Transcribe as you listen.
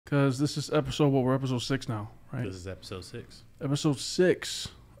because this is we're episode 6 now, right? This is episode 6. Episode 6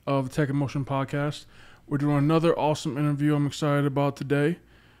 of the Tech and Motion podcast. We're doing another awesome interview I'm excited about today,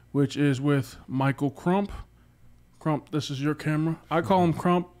 which is with Michael Krumpe. Krumpe, this is your camera. I call him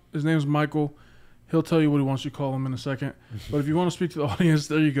Krumpe. His name's Michael. He'll tell you what he wants you to call him in a second. But if you want to speak to the audience,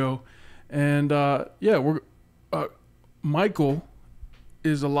 there you go. And Michael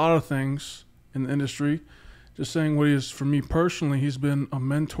is a lot of things in the industry. Just saying what he is for me personally, he's been a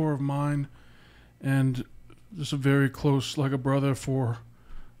mentor of mine and just a very close, like a brother for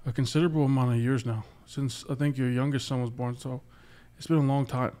a considerable amount of years now, since I think your youngest son was born. So it's been a long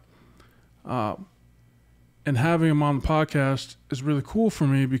time. And having him on the podcast is really cool for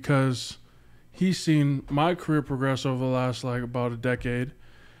me because he's seen my career progress over the last about a decade,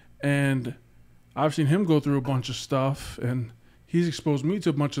 and I've seen him go through a bunch of stuff, and he's exposed me to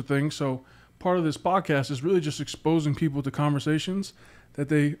a bunch of things. So part of this podcast is really just exposing people to conversations that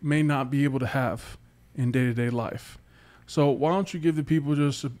they may not be able to have in day-to-day life. So why don't you give the people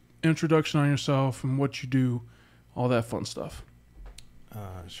just an introduction on yourself and what you do, all that fun stuff.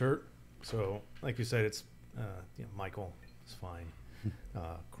 Sure. So like you said, it's Michael. It's fine.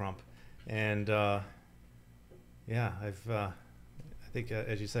 Krumpe. And I think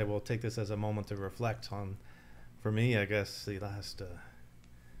as you said, we'll take this as a moment to reflect on, for me, I guess, the last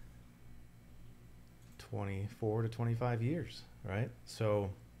 24 to 25 years, right? So,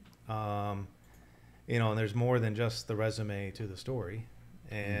 and there's more than just the resume to the story.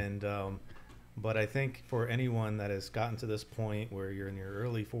 And, but I think for anyone that has gotten to this point where you're in your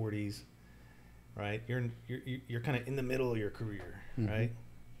early 40s, right? You're kind of in the middle of your career, right?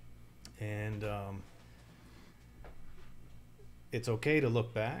 And it's okay to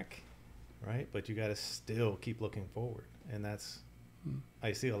look back, right? But you got to still keep looking forward. And that's,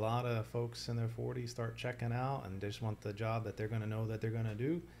 I see a lot of folks in their 40s start checking out and they just want the job that they're going to know that they're going to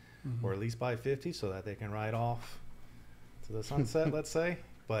do, or at least by 50 so that they can ride off to the sunset, let's say.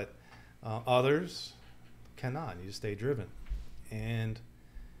 But others cannot. You just stay driven. And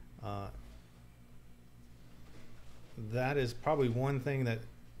that is probably one thing that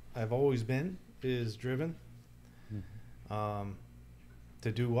I've always been, is driven.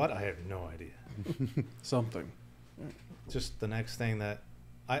 To do what? I have no idea. Something. Just the next thing that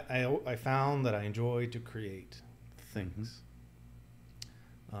I found that I enjoy to create things.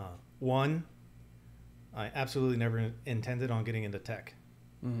 One, I absolutely never intended on getting into tech.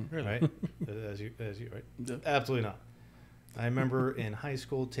 Really? Right? as you right? Yeah. Absolutely not. I remember in high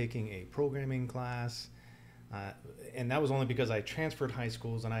school taking a programming class, and that was only because I transferred high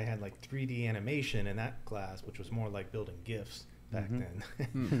schools and I had 3D animation in that class, which was more like building GIFs back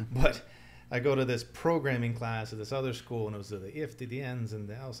then. But I go to this programming class at this other school, and it was the if, to the ends, and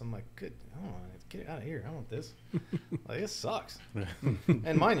the else. I'm like, good, I don't want to get out of here. I want this. This sucks.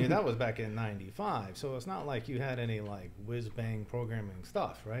 And mind you, that was back in '95, so it's not like you had any whiz bang programming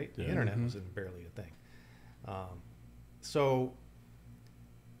stuff, right? Yeah. The internet was barely a thing. So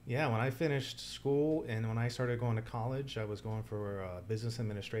yeah, when I finished school and when I started going to college, I was going for business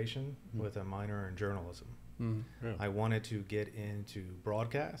administration with a minor in journalism. Yeah. I wanted to get into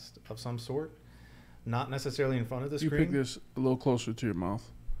broadcast of some sort, not necessarily in front of the You screen. pick this a little closer to your mouth.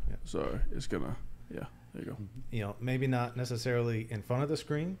 Yeah. Sorry, it's gonna. Yeah, there you go. Maybe not necessarily in front of the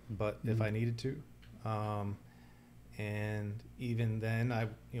screen, but if I needed to. And even then, I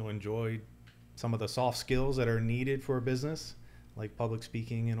enjoyed some of the soft skills that are needed for a business, like public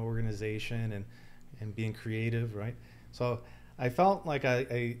speaking and organization and being creative, right? So I felt like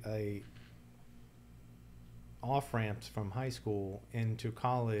I off-ramped from high school into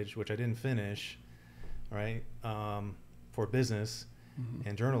college, which I didn't finish, right, for business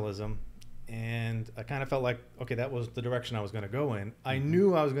and journalism. And I kind of felt like, okay, that was the direction I was going to go in. I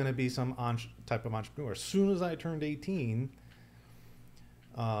knew I was going to be some type of entrepreneur. As soon as I turned 18,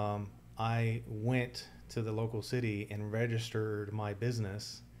 I went to the local city and registered my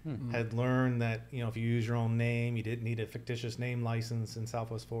business. Had learned that, if you use your own name, you didn't need a fictitious name license in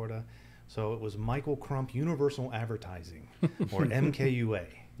Southwest Florida. So it was Michael Krumpe Universal Advertising, or MKUA.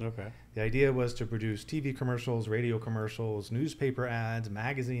 Okay. The idea was to produce TV commercials, radio commercials, newspaper ads,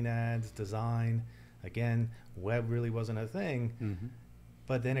 magazine ads, design. Again, web really wasn't a thing,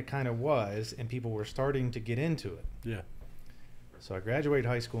 but then it kind of was, and people were starting to get into it. Yeah. So I graduated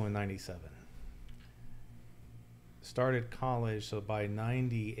high school in '97. Started college, so by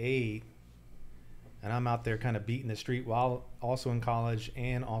 '98, and I'm out there kind of beating the street while also in college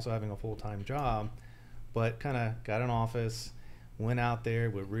and also having a full-time job, but kind of got an office, went out there,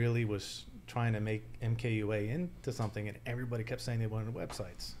 but really was trying to make MKUA into something, and everybody kept saying they wanted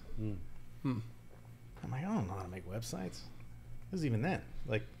websites. I'm like, I don't know how to make websites. This is even then.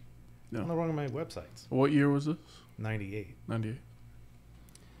 Yeah. on the wrong of my websites. What year was this? 98. 98.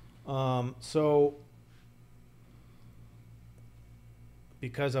 So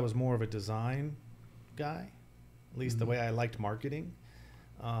because I was more of a design guy, at least the way I liked marketing,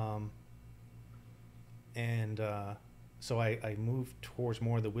 so I moved towards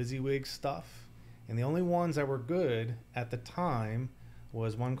more of the WYSIWYG stuff. And the only ones that were good at the time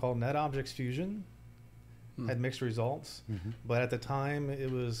was one called NetObjects Fusion. Had mixed results, but at the time it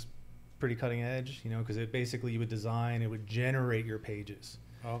was pretty cutting edge, you know, because it basically, you would design, it would generate your pages.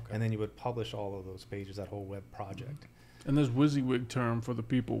 Okay. And then you would publish all of those pages, that whole web project. And this WYSIWYG term for the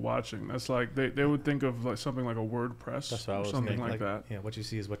people watching, that's like they would think of like something like a WordPress That's what I or was something thinking. like that. Yeah, what you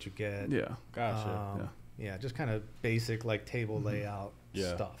see is what you get. Yeah. Gotcha. Yeah, just kind of basic like table layout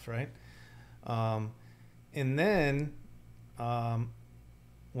Yeah. stuff, right? And then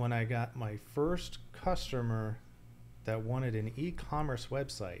when I got my first customer that wanted an e-commerce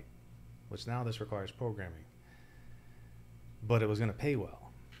website, which now this requires programming, but it was going to pay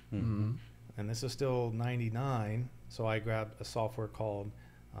well. Mm-hmm. And this is still 99, so I grabbed a software called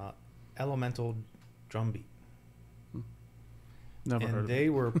Elemental Drumbeat. Never heard And of they it.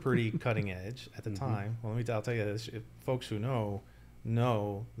 were pretty cutting edge at the time. Well, I'll tell you this, if folks who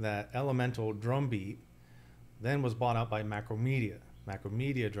know that Elemental Drumbeat then was bought out by Macromedia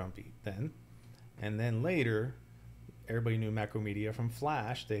Drumbeat then. And then later, everybody knew Macromedia from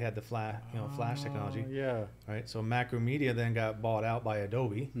Flash. They had the Flash technology. Yeah. Right? So Macromedia then got bought out by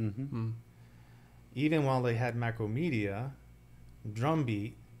Adobe. Mm. Even while they had Macromedia,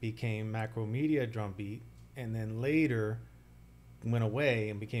 Drumbeat became Macromedia Drumbeat, and then later went away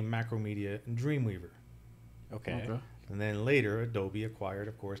and became Macromedia Dreamweaver. Okay. Okay. And then later, Adobe acquired,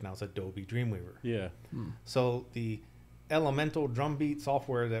 of course, now it's Adobe Dreamweaver. Yeah. So the Elemental Drumbeat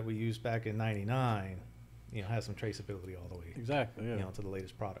software that we used back in 99, has some traceability all the way, Exactly. Yeah. to the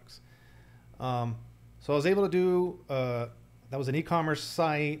latest products. So I was able to do, that was an e-commerce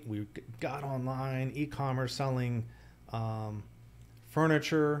site. We got online, e-commerce selling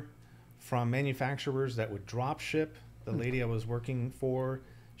furniture from manufacturers that would drop ship. The lady I was working for,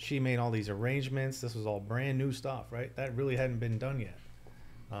 she made all these arrangements. This was all brand new stuff, right? That really hadn't been done yet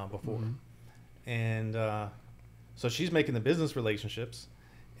before. And so she's making the business relationships.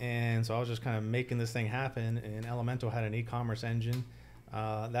 And so I was just kind of making this thing happen. And Elemental had an e-commerce engine.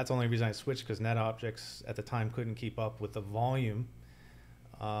 That's the only reason I switched, because NetObjects at the time couldn't keep up with the volume.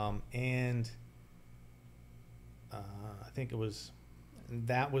 I think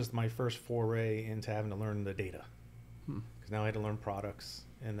that was my first foray into having to learn the data. Because now I had to learn products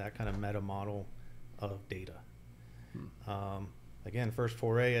and that kind of meta model of data. Again, first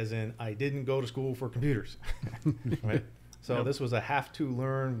foray as in I didn't go to school for computers, right? So this was a have to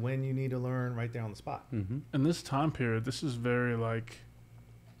learn when you need to learn right there on the spot. In this time period, this is very like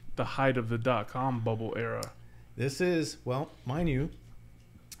the height of the .com bubble era. This is, well, mind you,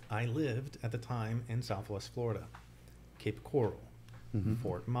 I lived at the time in Southwest Florida, Cape Coral,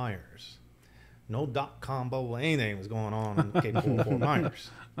 Fort Myers. No .com bubble, anything was going on in Cape Coral, Fort Myers.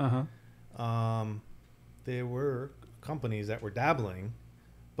 There were companies that were dabbling,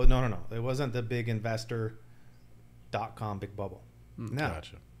 but no. There wasn't the big investor .com big bubble. Now,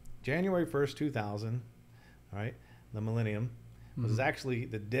 Gotcha. January 1st, 2000, all right, the millennium, was actually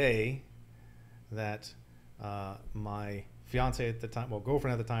the day that my fiance at the time, well,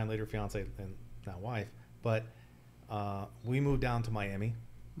 girlfriend at the time, later fiance and now wife, but we moved down to Miami.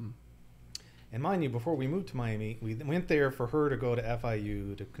 And mind you, before we moved to Miami, we went there for her to go to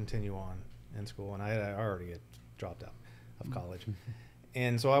FIU to continue on in school, and I already had dropped out of college.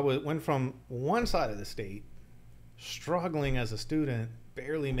 And so I went from one side of the state, struggling as a student,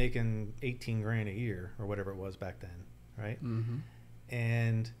 barely making 18 grand a year or whatever it was back then, right?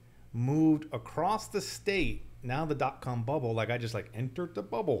 And moved across the state. Now the .com bubble, like I just like entered the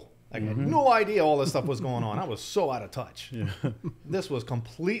bubble. Like I had no idea all this stuff was going on. I was so out of touch. This was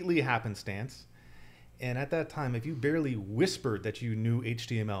completely happenstance. And at that time, if you barely whispered that you knew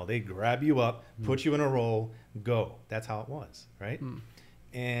HTML, they'd grab you up, put you in a role, go. That's how it was, right?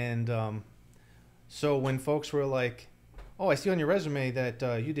 And so when folks were like, oh, I see on your resume that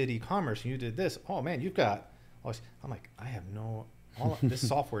you did e-commerce and you did this. Oh, man, you've got... I'm like, I have no... this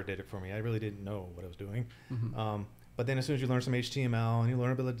software did it for me. I really didn't know what I was doing. But then as soon as you learn some HTML and you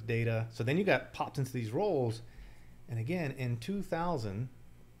learn a bit of data, so then you got popped into these roles. And again, in 2000,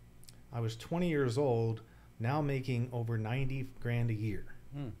 I was 20 years old, now making over 90 grand a year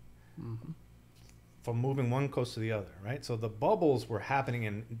from moving one coast to the other, right? So the bubbles were happening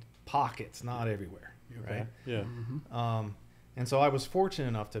in pockets, not everywhere, right? Yeah. And so I was fortunate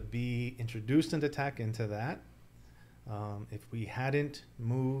enough to be introduced into tech, into that. If we hadn't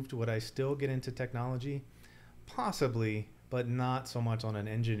moved, would I still get into technology? Possibly, but not so much on an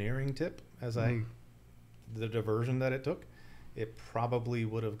engineering tip as the diversion that it took. It probably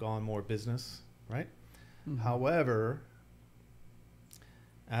would have gone more business, right? However,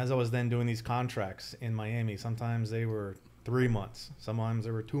 as I was then doing these contracts in Miami, sometimes they were 3 months, sometimes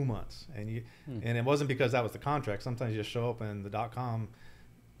they were 2 months, and it wasn't because that was the contract. Sometimes you just show up and the .com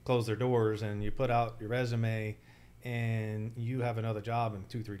close their doors, and you put out your resume, and you have another job in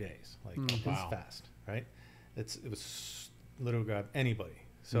 2-3 days. Like it's fast, right? It was literally grab anybody.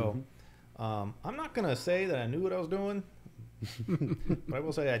 So I'm not gonna say that I knew what I was doing. But I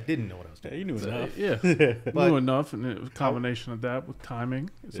will say I didn't know what I was doing. Yeah, you knew enough. Yeah, knew enough, and it was a combination of that with timing.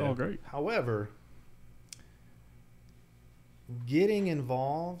 It's all great. However, getting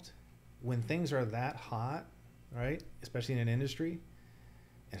involved when things are that hot, right? Especially in an industry,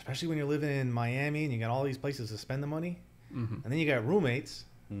 especially when you're living in Miami and you got all these places to spend the money, and then you got roommates,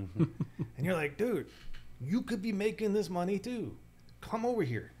 and you're like, dude, you could be making this money too. Come over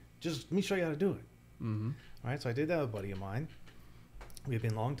here. Just let me show you how to do it. All right, so I did that with a buddy of mine. We've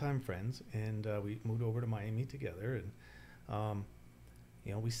been longtime friends, and we moved over to Miami together. And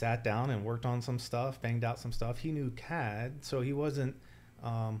we sat down and worked on some stuff, banged out some stuff. He knew CAD, so he wasn't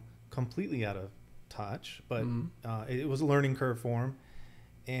completely out of touch, but it was a learning curve for him.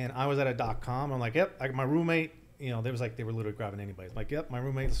 And I was at a .com. I'm like, yep, my roommate. They were literally grabbing anybody. I'm like, yep, my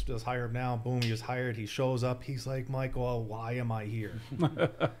roommate's just hired now. Boom, he was hired. He shows up. He's like, Michael, why am I here?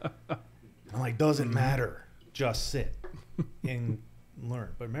 I'm like, doesn't matter. Just sit and learn.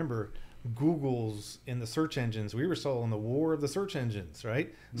 But remember, Google's in the search engines. We were still in the war of the search engines,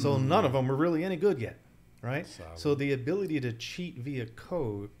 right? So none of them were really any good yet, right? So the ability to cheat via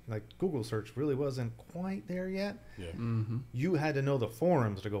code, like Google search, really wasn't quite there yet. Yeah. You had to know the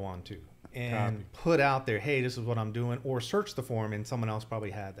forums to go on to and put out there, hey, this is what I'm doing, or search the forum, and someone else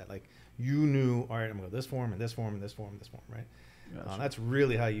probably had that. Like, you knew, all right, I'm going to go this forum and this forum and this forum and this forum, right? Gotcha. That's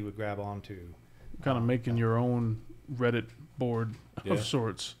really how you would grab onto. Kind of making your own Reddit board of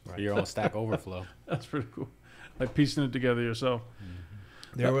sorts. Right. Your own Stack Overflow. That's pretty cool. Like piecing it together yourself.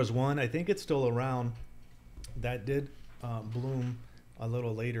 There was one, I think it's still around, that did bloom a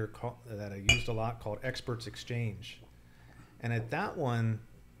little later that I used a lot, called Experts Exchange. And at that one,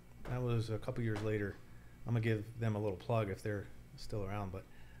 that was a couple years later. I'm going to give them a little plug if they're still around. But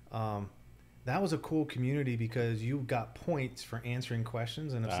that was a cool community because you got points for answering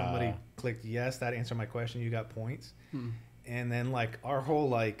questions. And if somebody clicked yes, that answered my question, you got points. And then like our whole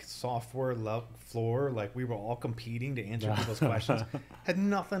like software floor, like we were all competing to answer people's questions. Had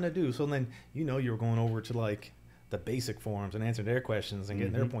nothing to do. So then, you were going over to like the basic forums and answering their questions and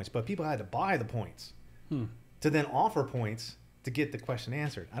getting their points. But people had to buy the points to then offer points to get the question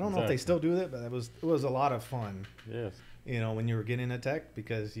answered. I don't know if they still do that, but it was a lot of fun. Yes. When you were getting into tech,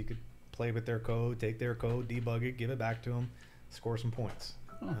 because you could play with their code, take their code, debug it, give it back to them, score some points.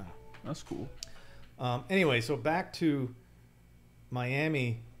 Oh, that's cool. Anyway, so back to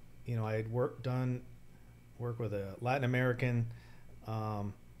Miami. I had work with a Latin American,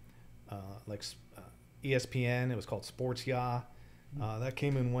 ESPN. It was called Sports Ya. That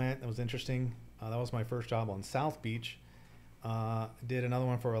came and went. That was interesting. That was my first job on South Beach. Did another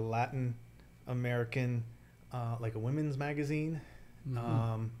one for a Latin American, like a women's magazine.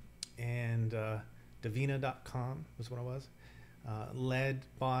 And Davina.com was what I was. Led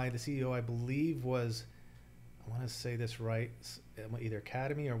by the CEO, I believe was, I want to say this right, either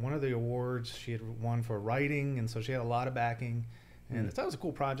Academy or one of the awards she had won for writing. And so she had a lot of backing. And that was a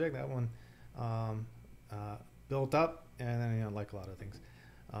cool project. That one built up. And then, like a lot of things,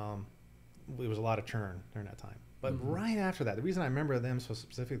 there was a lot of churn during that time. But right after that, the reason I remember them so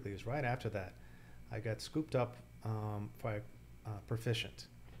specifically is right after that, I got scooped up by Proficient.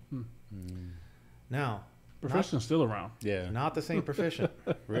 Now, Proficient's still around. Yeah. Not the same Proficient.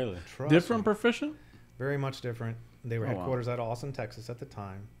 Really? Different me. Proficient? Very much different. They were headquarters out of Austin, Texas at the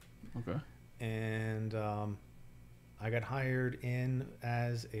time. Okay. And I got hired in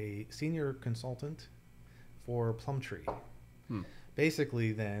as a senior consultant for Plumtree.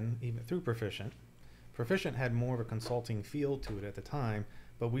 Basically then, even through Proficient had more of a consulting feel to it at the time,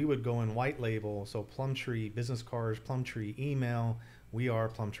 but we would go in white label, so Plumtree business cards, Plumtree email, we are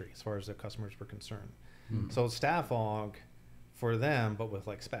Plumtree as far as the customers were concerned. So staff aug for them, but with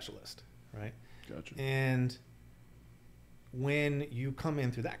like specialist, right? Gotcha. And when you come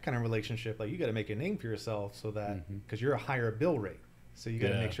in through that kind of relationship, like you got to make a name for yourself so that, because you're a higher bill rate, so you got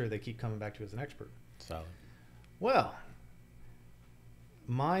to make sure they keep coming back to you as an expert. Solid. Well,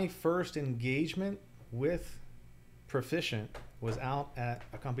 my first engagement with Proficient was out at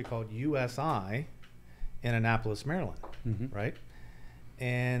a company called USI in Annapolis, Maryland, right?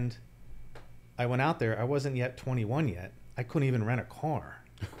 And I went out there. I wasn't yet 21 yet. I couldn't even rent a car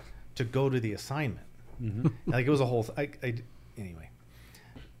to go to the assignment. Like, it was a whole anyway.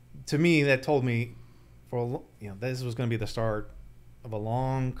 To me, that told me this was going to be the start of a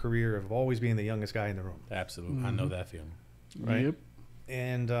long career of always being the youngest guy in the room. Absolutely. I know that feeling. Right. Yep.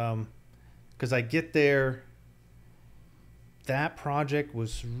 And because I get there, that project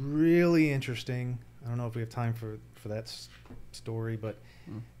was really interesting. I don't know if we have time for that story, but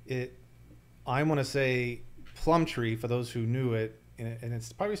I want to say Plumtree, for those who knew it, and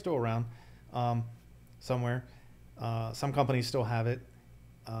it's probably still around somewhere. Some companies still have it,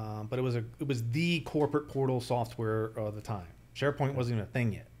 but it was the corporate portal software of the time. SharePoint wasn't even a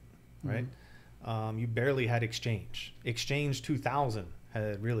thing yet, right? You barely had Exchange. Exchange 2000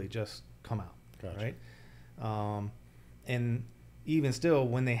 had really just come out, right? And even still,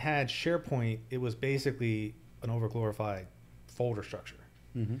 when they had SharePoint, it was basically an overglorified folder structure.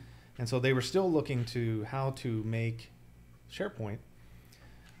 And so they were still looking to how to make SharePoint.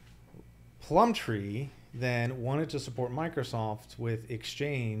 Plumtree then wanted to support Microsoft with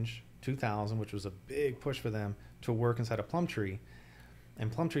Exchange 2000, which was a big push for them to work inside of Plumtree.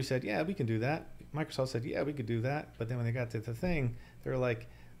 And Plumtree said, yeah, we can do that. Microsoft said, yeah, we could do that. But then when they got to the thing, they were like,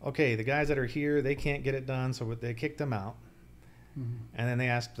 okay, the guys that are here, they can't get it done. So they kicked them out. And then they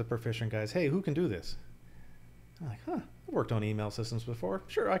asked the proficient guys, hey, who can do this? I'm like, I've worked on email systems before.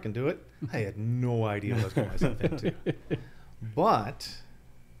 Sure, I can do it. I had no idea what I was getting myself into. But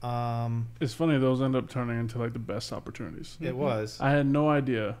it's funny, those end up turning into like the best opportunities. It was. I had no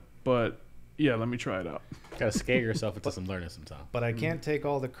idea, but yeah, let me try it out. Gotta scare yourself into some learning sometime. But I can't take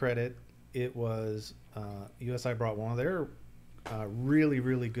all the credit. It was USI brought one of their really,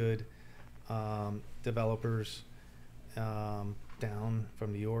 really good developers down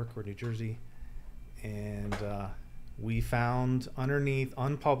from New York or New Jersey, and we found underneath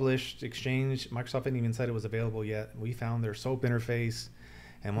unpublished Exchange. Microsoft hadn't even said it was available yet. We found their SOAP interface,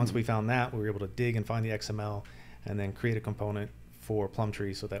 and once we found that, we were able to dig and find the XML and then create a component for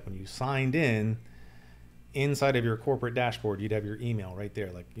Plumtree so that when you signed in, inside of your corporate dashboard, you'd have your email right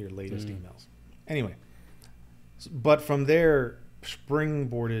there, like your latest emails. Anyway, but from there,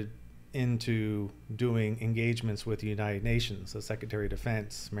 springboarded into doing engagements with the United Nations, the Secretary of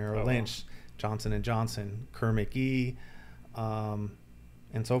Defense, Merrill Lynch, Johnson & Johnson, Kerr McGee,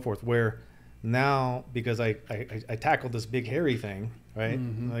 and so forth, where now, because I tackled this big hairy thing, right?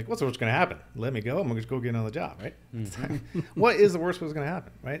 Like, what's going to happen? Let me go. I'm going to just go get another job, right? What is the worst was going to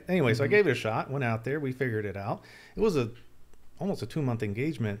happen, right? Anyway, so I gave it a shot, went out there, we figured it out. It was almost a 2-month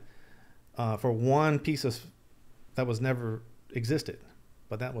engagement for one piece of that was never existed.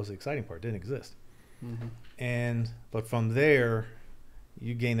 But that was the exciting part. It didn't exist. But from there,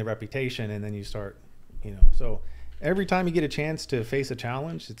 you gain the reputation, and then you start, So every time you get a chance to face a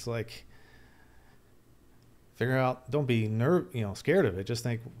challenge, it's like, figure out. Don't be scared of it. Just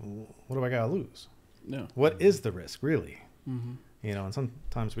think, what do I got to lose? Yeah. What is the risk really? And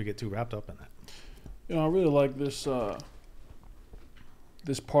sometimes we get too wrapped up in that. I really like this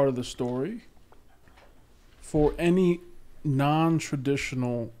this part of the story. For any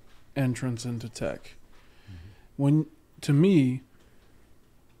non-traditional entrance into tech, to me,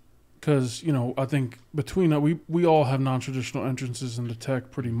 because I think between we all have non-traditional entrances into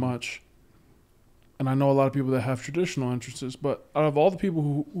tech pretty much, and I know a lot of people that have traditional entrances, but out of all the people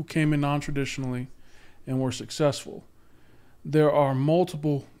who came in non-traditionally and were successful, there are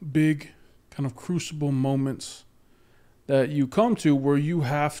multiple big kind of crucible moments that you come to where you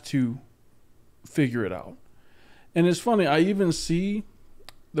have to figure it out. And it's funny, I even see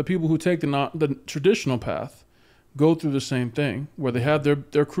the people who take the traditional path go through the same thing, where they have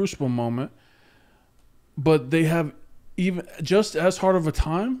their crucible moment, but they have even just as hard of a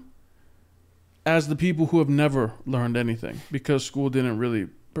time as the people who have never learned anything, because school didn't really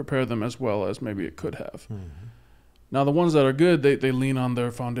prepare them as well as maybe it could have. Now, the ones that are good, they lean on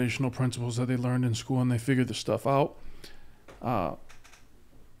their foundational principles that they learned in school, and they figure the stuff out.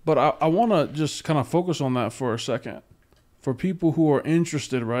 But I want to just kind of focus on that for a second. For people who are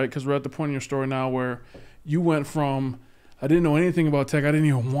interested, right? Because we're at the point in your story now where you went from, I didn't know anything about tech, I didn't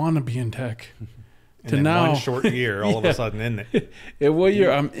even want to be in tech, to now one short year, all of a sudden in it. In 1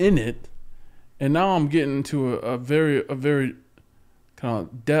 year, I'm in it, and now I'm getting into a very kind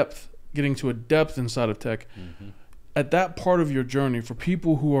of getting to a depth inside of tech. At that part of your journey, for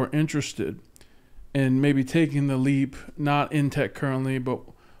people who are interested in maybe taking the leap, not in tech currently, but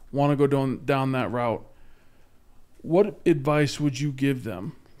want to go down that route, what advice would you give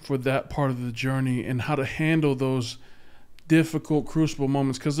them for that part of the journey and how to handle those difficult, crucible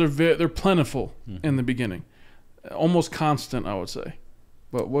moments because they're plentiful in the beginning, almost constant, I would say.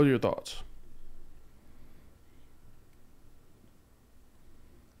 But what are your thoughts?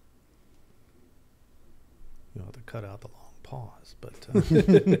 You have to cut out the long pause, but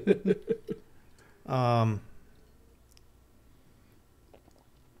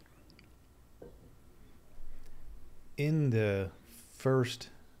in the first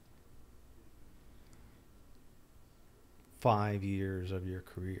 5 years of your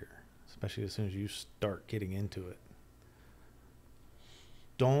career, especially as soon as you start getting into it,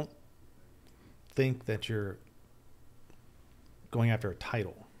 don't think that you're going after a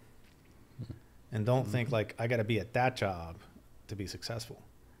title. And don't think like, I got to be at that job to be successful.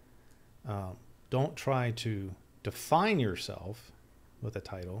 Don't try to define yourself with a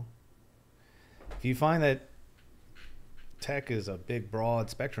title. If you find that tech is a big,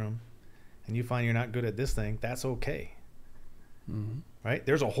 broad spectrum and you find you're not good at this thing, that's okay. Right?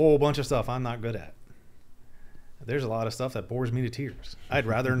 There's a whole bunch of stuff I'm not good at. There's a lot of stuff that bores me to tears. I'd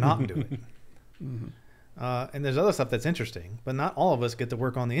rather not do it. And there's other stuff that's interesting, but not all of us get to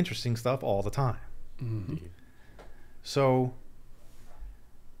work on the interesting stuff all the time. So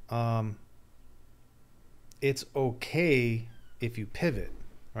it's okay if you pivot,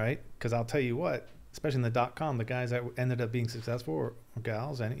 right? Because I'll tell you what, especially in the .com, the guys that ended up being successful, or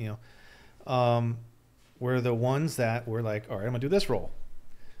gals, and were the ones that were like, all right, I'm gonna do this role.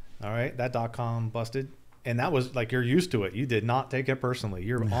 All right, that .com busted. And that was like, you're used to it. You did not take it personally.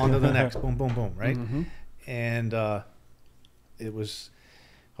 You're on to the next. Boom, boom, boom. Right. And it was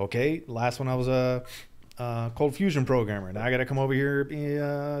okay. Last one, I was a Cold Fusion programmer. Now I got to come over here be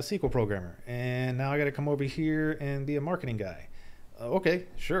a SQL programmer. And now I got to come over here and be a marketing guy. Okay,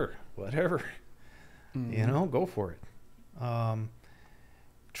 sure. Whatever. Go for it.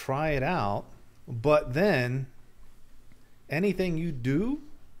 Try it out. But then anything you do,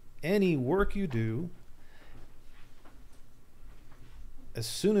 any work you do, as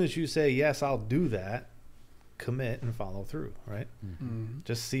soon as you say, yes, I'll do that, commit and follow through, right?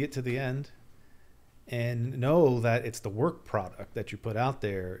 Just see it to the end and know that it's the work product that you put out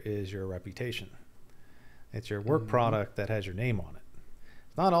there is your reputation. It's your work product that has your name on it.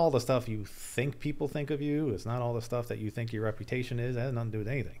 It's not all the stuff you think people think of you. It's not all the stuff that you think your reputation is. That has nothing to do with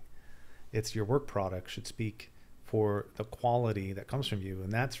anything. It's your work product should speak for the quality that comes from you.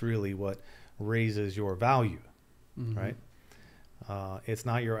 And that's really what raises your value, right? It's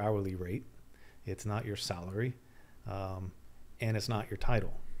not your hourly rate. It's not your salary. And it's not your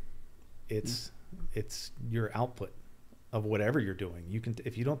title. It's your output of whatever you're doing.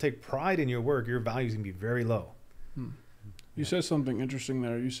 If you don't take pride in your work, your value is going to be very low. You said something interesting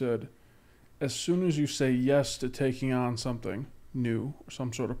there. You said, as soon as you say yes to taking on something new or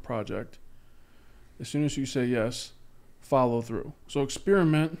some sort of project, as soon as you say yes, follow through. So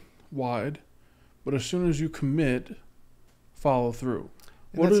experiment wide, but as soon as you commit, follow through.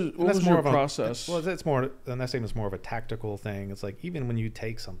 What was your process? That's more, and that statement's more of a tactical thing. It's like, even when you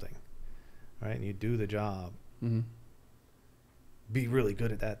take something, right, and you do the job, be really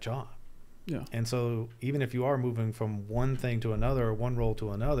good at that job. Yeah. And so even if you are moving from one thing to another or one role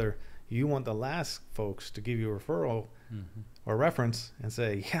to another, you want the last folks to give you a referral or reference and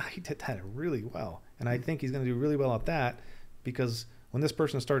say, yeah, he did that really well. And I think he's going to do really well at that, because when this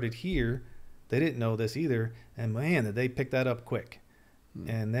person started here, they didn't know this either. And man, did they pick that up quick.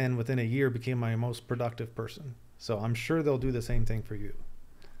 And then within a year became my most productive person. So I'm sure they'll do the same thing for you.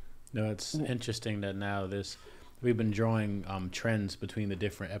 No, it's interesting that now we've been drawing trends between the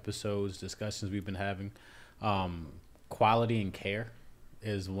different episodes, discussions we've been having. Quality and care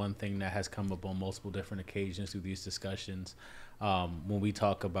is one thing that has come up on multiple different occasions through these discussions. When we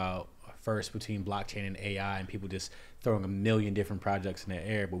talk about first between blockchain and AI and people just throwing a million different projects in the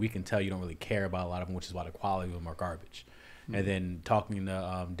air, but we can tell you don't really care about a lot of them, which is why the quality of them are garbage. And then talking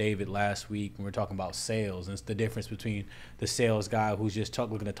to David last week, when we were talking about sales, and it's the difference between the sales guy who's just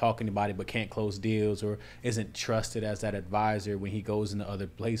looking to talk to anybody but can't close deals or isn't trusted as that advisor when he goes into other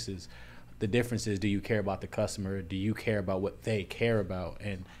places. The difference is, do you care about the customer? Do you care about what they care about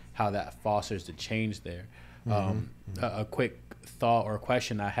and how that fosters the change there? A quick thought or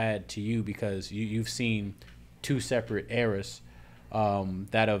question I had to you, because you've seen two separate eras.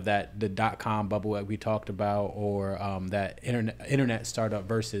 The .com bubble that we talked about, or that internet startup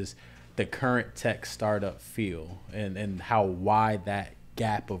versus the current tech startup feel, and how wide that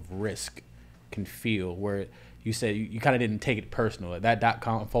gap of risk can feel, where you said you kind of didn't take it personal. That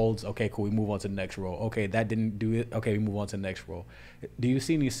 .com folds, okay, cool, we move on to the next role. Okay, that didn't do it, okay, we move on to the next role. Do you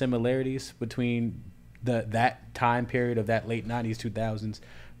see any similarities between that time period of that late 90s, 2000s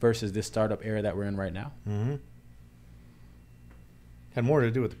versus this startup era that we're in right now? had more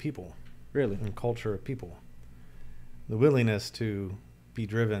to do with the people Really? and culture of people. The willingness to be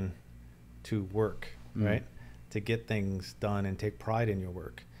driven to work, right? To get things done and take pride in your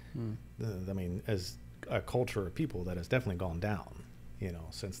work. I mean, as a culture of people, that has definitely gone down,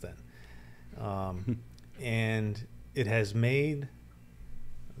 since then. And it has made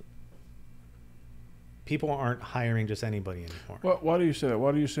people aren't hiring just anybody anymore. Why do you say that?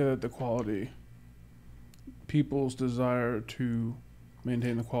 Why do you say that the quality, people's desire to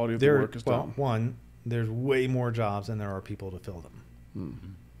maintain the quality of the work is down? One, there's way more jobs than there are people to fill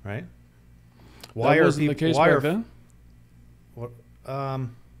them, right? Why that wasn't the case back then? What?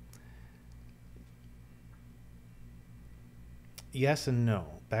 Yes and no.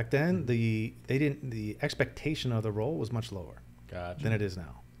 Back then, the expectation of the role was much lower than it is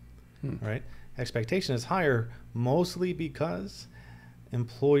now, right? Expectation is higher mostly because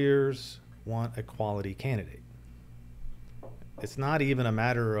employers want a quality candidate. It's not even a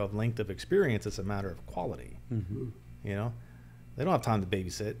matter of length of experience; it's a matter of quality. They don't have time to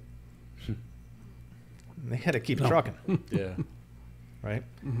babysit. They had to keep trucking. Yeah. Right?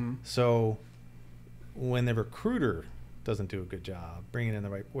 So when the recruiter doesn't do a good job bringing in the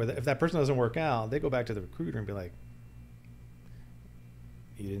right, if that person doesn't work out, they go back to the recruiter and be like,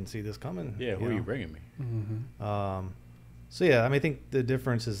 you didn't see this coming. Yeah, who are you bringing me? So yeah, I mean, I think the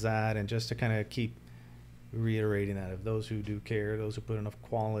difference is that, and just to kind of keep reiterating that, of those who do care, those who put enough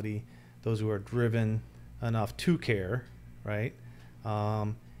quality, those who are driven enough to care, right?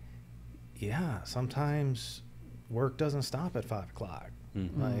 Yeah, sometimes work doesn't stop at 5 o'clock.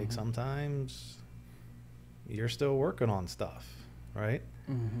 Like sometimes you're still working on stuff, right?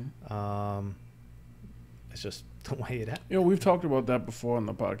 It's just the way it happens. We've talked about that before on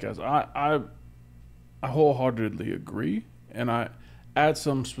the podcast. I wholeheartedly agree, and I add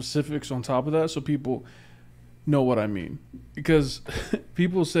some specifics on top of that so people know what I mean. Because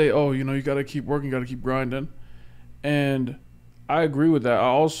people say, oh, you got to keep working, you got to keep grinding. And I agree with that. I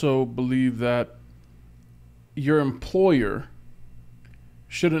also believe that your employer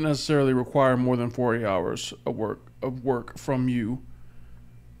shouldn't necessarily require more than 40 hours of work from you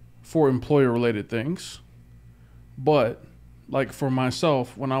for employer-related things. But, like for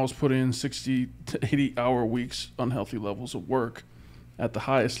myself, when I was putting in 60 to 80-hour weeks, unhealthy levels of work at the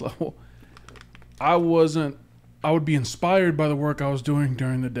highest level, I would be inspired by the work I was doing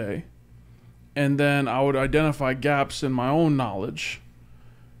during the day. And then I would identify gaps in my own knowledge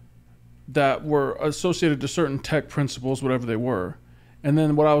that were associated to certain tech principles, whatever they were. And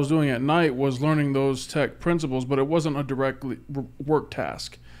then what I was doing at night was learning those tech principles, but it wasn't a direct work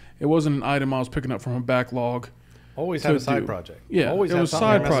task. It wasn't an item I was picking up from a backlog. Always have a side project. Yeah, always it was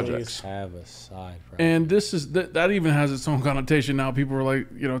side projects. Have a side project. And this is that even has its own connotation now. People are like,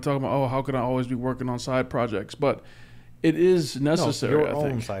 talking about, oh, how can I always be working on side projects? But it is necessary. Your I own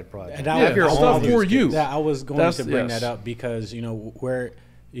think. side project. And have your stuff own for you. I was going to bring that up because where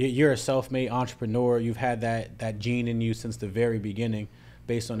you're a self-made entrepreneur, you've had that gene in you since the very beginning,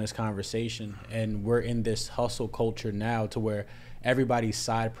 based on this conversation, and we're in this hustle culture now to where everybody's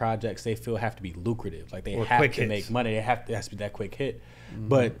side projects they feel have to be lucrative, like they have to make money. It has to be that quick hit.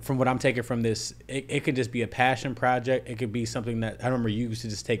 But from what I'm taking from this, it could just be a passion project. It could be something that I remember you used to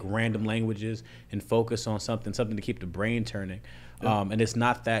just take random languages and focus on something to keep the brain turning. And it's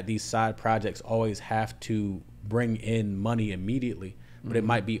not that these side projects always have to bring in money immediately, but it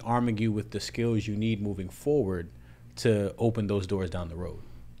might be arming you with the skills you need moving forward to open those doors down the road.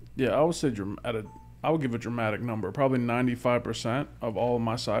 Yeah, I would say I would give a dramatic number. Probably 95% of all of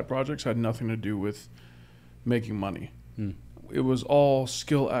my side projects had nothing to do with making money. It was all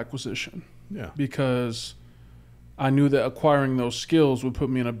skill acquisition. Yeah. Because I knew that acquiring those skills would put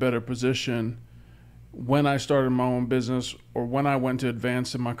me in a better position when I started my own business or when I went to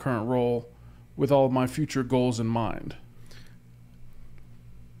advance in my current role with all of my future goals in mind.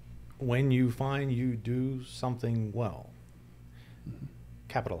 When you find you do something well,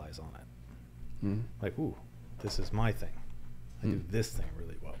 capitalize on it. Like, ooh, this is my thing. I do this thing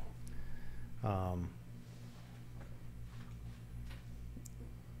really well.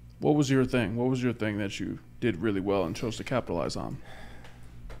 What was your thing? What was your thing that you did really well and chose to capitalize on?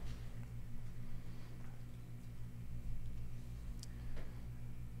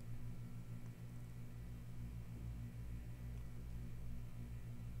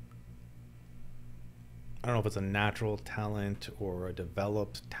 I don't know if it's a natural talent or a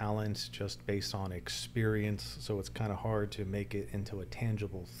developed talent just based on experience, so it's kind of hard to make it into a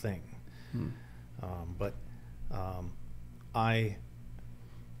tangible thing. But I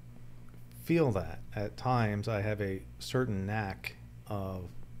feel that at times I have a certain knack of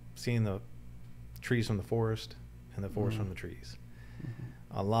seeing the trees from the forest and the forest from the trees.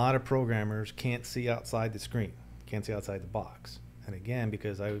 A lot of programmers can't see outside the screen, can't see outside the box. And again,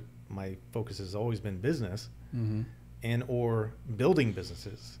 because my focus has always been business and or building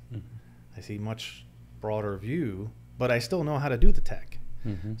businesses, I see much broader view, but I still know how to do the tech.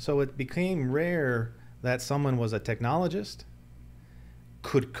 So it became rare that someone was a technologist,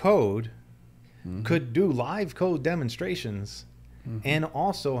 could code, could do live code demonstrations, and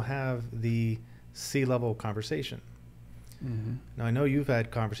also have the C-level conversation. Now, I know you've had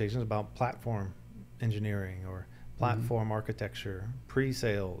conversations about platform engineering or platform architecture,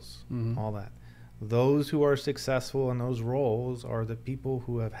 pre-sales, all that. Those who are successful in those roles are the people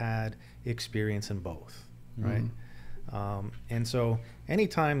who have had experience in both, right? And so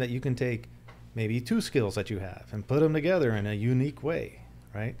anytime that you can take maybe two skills that you have and put them together in a unique way,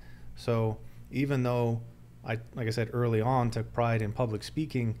 right? So even though like I said early on, took pride in public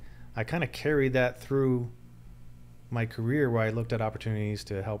speaking, I kind of carried that through my career where I looked at opportunities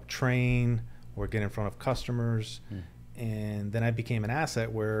to help train or get in front of customers. And then I became an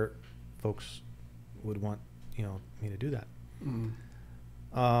asset where folks would want, me to do that.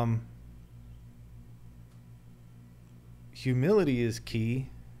 Humility is key.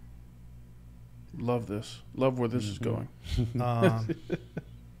 Love this. Love where this is going.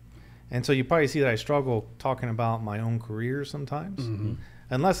 And so you probably see that I struggle talking about my own career sometimes.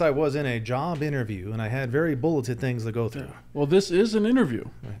 Unless I was in a job interview and I had very bulleted things to go through. Well, this is an interview.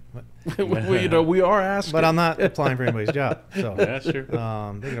 Right. We are asking. But I'm not applying for anybody's job. So That's true.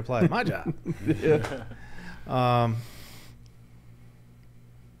 they can apply to my job.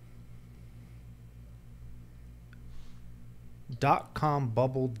 .com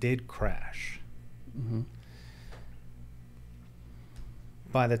bubble did crash.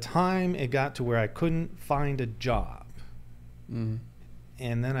 By the time it got to where I couldn't find a job, and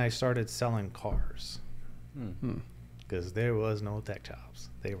then I started selling cars because there was no tech jobs.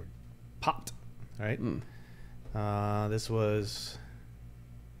 They were popped, right? This was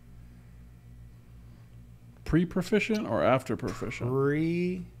pre-proficient or after proficient?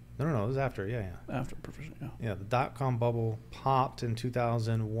 No, it was after, yeah. After proficient, yeah. Yeah, the .com bubble popped in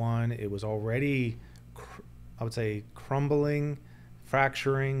 2001. It was already, I would say, crumbling,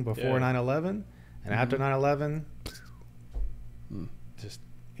 fracturing before 9/11, and after 9/11, just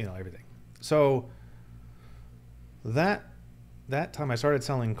everything. So that time I started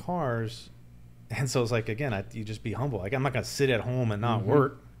selling cars, and so it's like again, you just be humble. Like I'm not gonna sit at home and not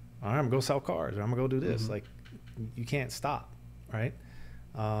work. All right, I'm gonna go sell cars, or I'm gonna go do this. Like you can't stop, right?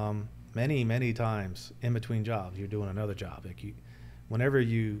 Many times in between jobs, you're doing another job. Like whenever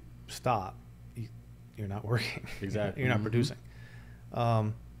you stop, you're not working. Exactly. You're not producing.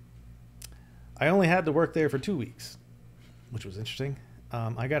 I only had to work there for 2 weeks, which was interesting.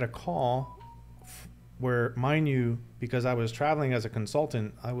 I got a call where, mind you, because I was traveling as a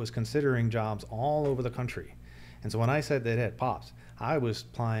consultant, I was considering jobs all over the country. And so when I said that it had pops, I was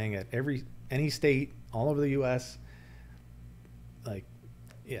applying at any state all over the U.S. Like,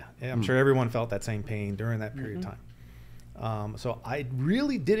 yeah, I'm sure everyone felt that same pain during that period of time. So I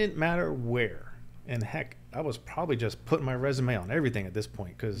really didn't matter where. And heck, I was probably just putting my resume on everything at this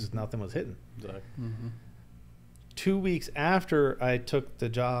point because nothing was hitting. Exactly. 2 weeks after I took the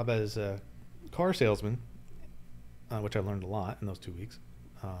job as a car salesman, which I learned a lot in those 2 weeks,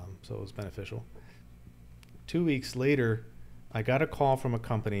 so it was beneficial. 2 weeks later, I got a call from a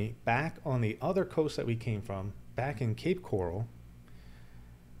company back on the other coast that we came from, back in Cape Coral,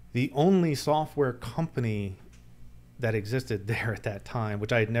 the only software company that existed there at that time,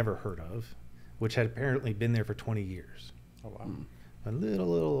 which I had never heard of, which had apparently been there for 20 years. Oh, wow. A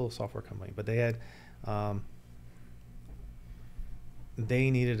little software company, but they had, they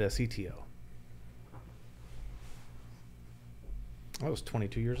needed a CTO. I was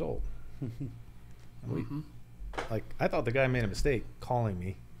 22 years old. Like, I thought the guy made a mistake calling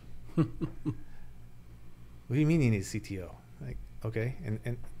me. What do you mean you need a CTO? Like, okay,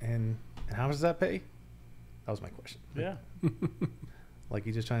 and how much does that pay? That was my question. Yeah. Like,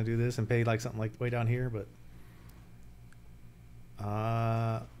 you just trying to do this and pay like something like way down here, but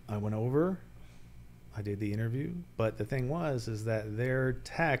I went over, I did the interview, but the thing is that their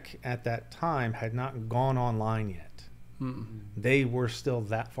tech at that time had not gone online yet. They were still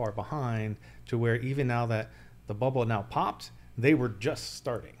that far behind to where even now that the bubble had now popped, they were just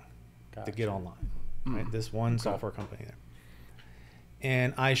starting to get online. Right? This one software company there.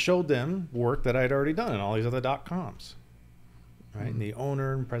 And I showed them work that I'd already done in all these other .coms. Right? And the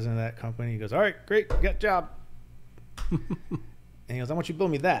owner and president of that company, he goes, all right, great, you got a job. And he goes, I want you to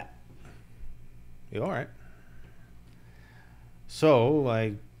build me that. I go, all right. So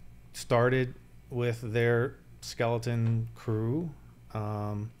I started with their skeleton crew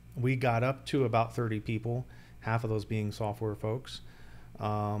We got up to about 30 people, half of those being software folks.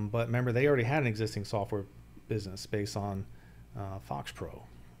 But remember, they already had an existing software business based on Fox Pro.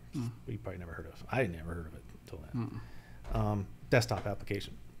 You probably never heard of. I never heard of it until then. Desktop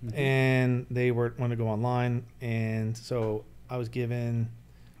application. And they wanted to go online. And so I was given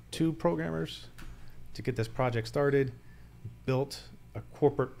 2 programmers to get this project started, built a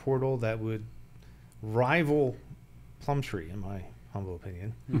corporate portal that would rival Plumtree, in my humble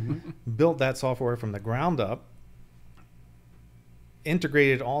opinion. Built that software from the ground up,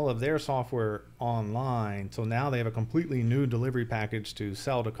 integrated all of their software online. So now they have a completely new delivery package to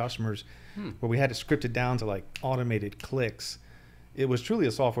sell to customers where we had to script it down to like automated clicks. It was truly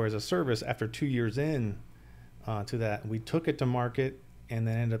a software as a service. After 2 years in to that, we took it to market and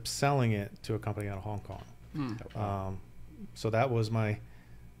then ended up selling it to a company out of Hong Kong. So that was my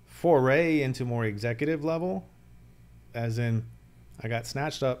foray into more executive level, as in I got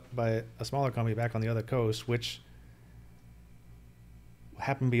snatched up by a smaller company back on the other coast, which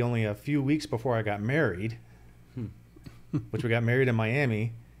happened to be only a few weeks before I got married, which we got married in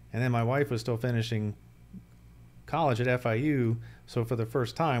Miami. And then my wife was still finishing college at FIU. So for the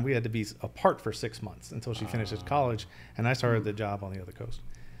first time, we had to be apart for 6 months until she finishes college. And I started the job on the other coast.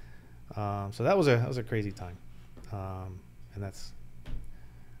 So that was a crazy time. And that's,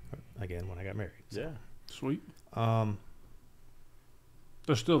 again, when I got married. Yeah. Sweet.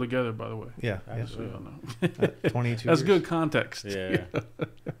 They're still together, by the way. Yeah. Absolutely. So y'all know. 22 That's years. good context. Yeah.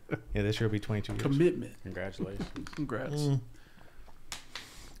 Yeah, this year will be 22 years. Commitment. Congratulations. Congrats.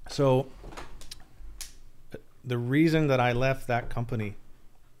 So the reason that I left that company,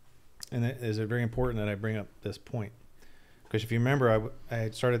 and it is very important that I bring up this point, because if you remember, I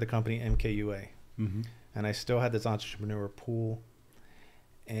had started the company MKUA, and I still had this entrepreneur pool.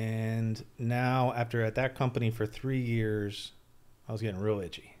 And now, after at that company for 3 years, I was getting real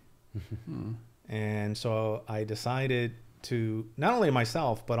itchy. And so I decided to, not only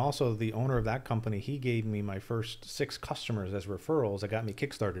myself, but also the owner of that company, he gave me my first 6 customers as referrals that got me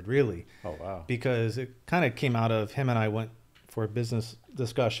kickstarted, really. Oh, wow. Because it kind of came out of him and I went for a business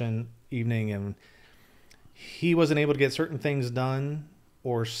discussion evening, and he wasn't able to get certain things done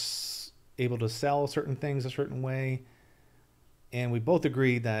or able to sell certain things a certain way. And we both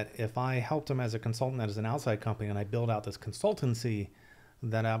agreed that if I helped him as a consultant, as an outside company, and I build out this consultancy,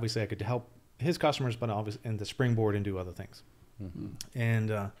 then obviously I could help his customers, but obviously and to springboard and do other things. And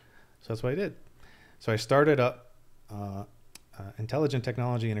so that's what I did. So I started up Intelligent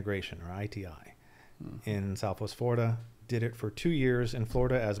Technology Integration, or ITI, in Southwest Florida. Did it for 2 years in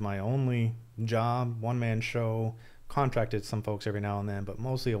Florida as my only job, one-man show. Contracted some folks every now and then, but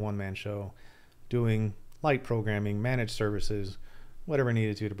mostly a one-man show, doing light programming, managed services, whatever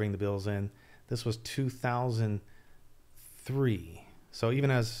needed to bring the bills in. This was 2003. So even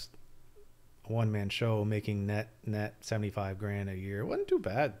as a one-man show, making net 75 grand a year wasn't too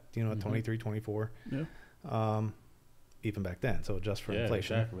bad, 23, 24. Yeah. Even back then. So just for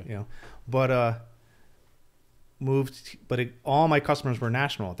inflation, exactly. But all my customers were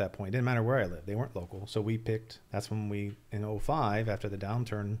national at that point. It didn't matter where I lived. They weren't local. So we picked, that's when we, in 2005, after the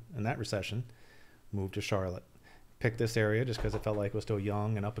downturn and that recession, moved to Charlotte. Picked this area just because it felt like it was still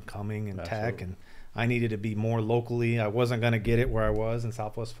young and up and coming and tech, and I needed to be more locally. I wasn't going to get it where I was in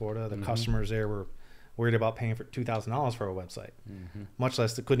Southwest Florida. The customers there were worried about paying for $2,000 for a website, much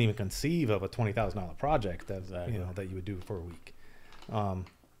less they couldn't even conceive of a $20,000 project that that you would do for a week. So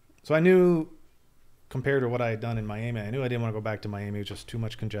I knew, compared to what I had done in Miami, I knew I didn't want to go back to Miami. It was just too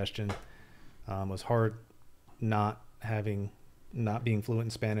much congestion. It was hard not being fluent in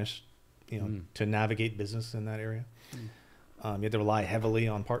Spanish, to navigate business in that area. You had to rely heavily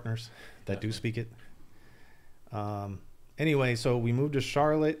on partners that do speak it. Anyway, so we moved to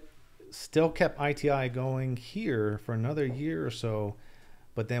Charlotte, still kept ITI going here for another year or so,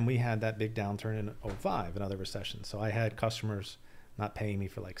 but then we had that big downturn in 2005, another recession. So I had customers not paying me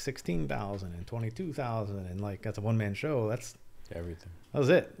for like $16,000 and $22,000, and like that's a one-man show. That's everything. That was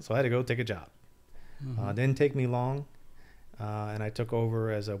it. So I had to go take a job. Didn't take me long. And I took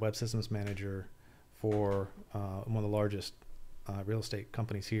over as a web systems manager for one of the largest real estate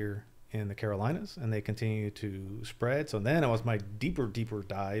companies here in the Carolinas, and they continue to spread. So then it was my deeper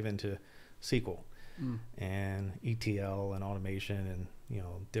dive into SQL and ETL and automation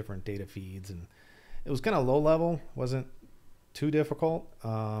and different data feeds, and it was kind of low level, wasn't too difficult,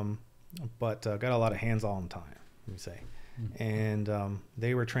 but got a lot of hands-on time, let me say. And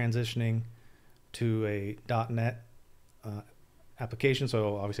they were transitioning to a .NET application,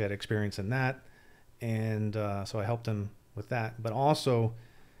 so obviously I had experience in that, and so I helped them with that. But also,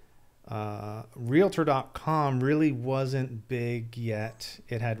 Realtor.com really wasn't big yet.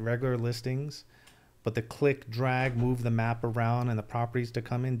 It had regular listings, but the click, drag, move the map around and the properties to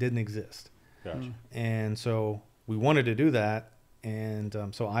come in didn't exist. Gotcha. And so we wanted to do that. And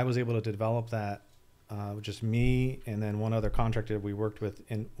so I was able to develop that, just me and then one other contractor we worked with,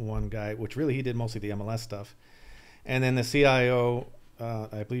 and one guy, which really he did mostly the MLS stuff. And then the CIO,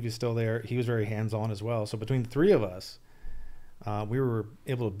 I believe he's still there. He was very hands-on as well. So between the three of us, we were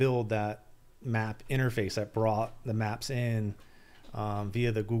able to build that map interface that brought the maps in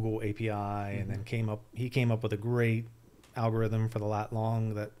via the Google API, and then he came up with a great algorithm for the lat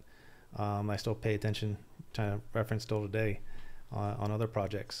long that I still pay attention to, reference still today on other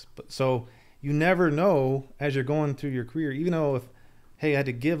projects. But so you never know as you're going through your career, even though if, hey, I had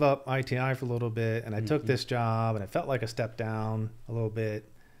to give up ITI for a little bit and I took this job and it felt like a step down a little bit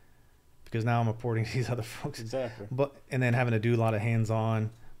because now I'm reporting to these other folks. Exactly. And then having to do a lot of hands-on,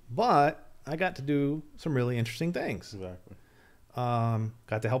 but I got to do some really interesting things. Exactly.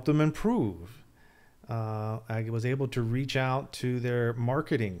 Got to help them improve. I was able to reach out to their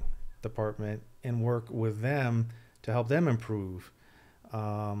marketing department and work with them to help them improve,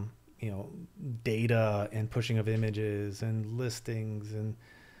 data and pushing of images and listings and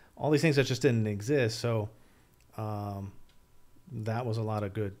all these things that just didn't exist. So that was a lot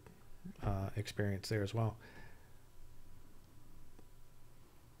of good experience there as well.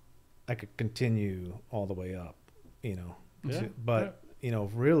 I could continue all the way up,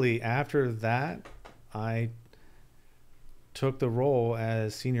 really after that, I took the role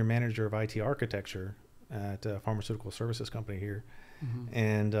as senior manager of IT architecture at a pharmaceutical services company here.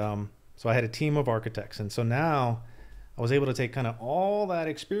 And so I had a team of architects. And so now I was able to take kind of all that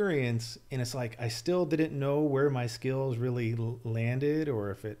experience, and it's like I still didn't know where my skills really landed or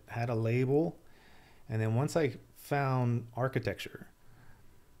if it had a label. And then once I found architecture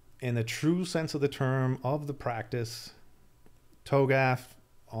in the true sense of the term of the practice, TOGAF,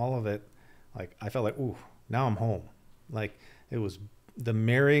 all of it, like I felt like, ooh, now I'm home. Like it was the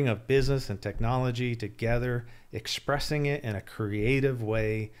marrying of business and technology together, expressing it in a creative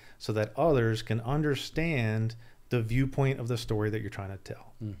way so that others can understand the viewpoint of the story that you're trying to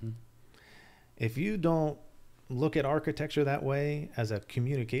tell. If you don't look at architecture that way as a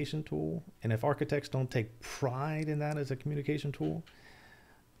communication tool, and if architects don't take pride in that as a communication tool,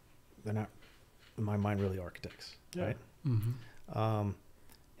 they're not, in my mind, really architects, right?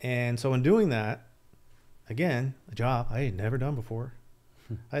 And so in doing that, again, a job I had never done before.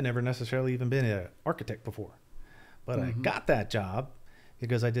 I had never necessarily even been an architect before, but I got that job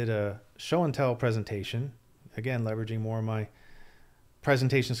because I did a show and tell presentation, again, leveraging more of my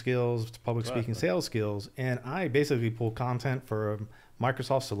presentation skills, public speaking, sales skills. And I basically pulled content from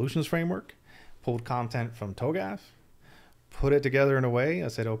Microsoft Solutions Framework, pulled content from TOGAF, put it together in a way. I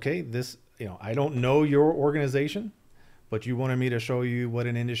said, okay, this, I don't know your organization, but you wanted me to show you what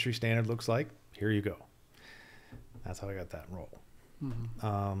an industry standard looks like. Here you go. That's how I got that role.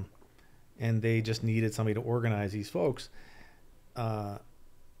 And they just needed somebody to organize these folks. But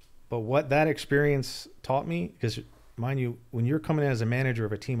what that experience taught me, because mind you, when you're coming in as a manager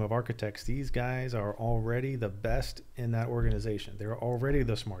of a team of architects, these guys are already the best in that organization. They're already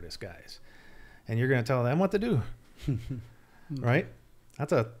the smartest guys. And you're going to tell them what to do, right?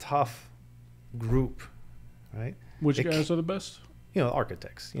 That's a tough group, right? Which guys are the best?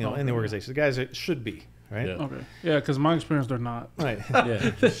 Architects, in the organization. The guys that should be, right? Yeah. Okay. Yeah, because my experience, they're not. Right.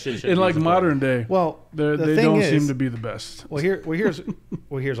 In like modern day, well, they don't seem to be the best.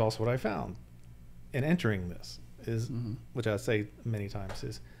 Here's also what I found in entering this is, which I say many times,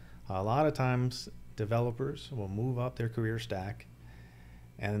 is a lot of times developers will move up their career stack,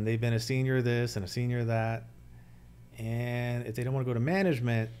 and they've been a senior this and a senior that, and if they don't want to go to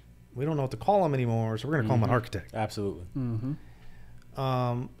management, we don't know what to call them anymore, so we're going to call them an architect. Absolutely.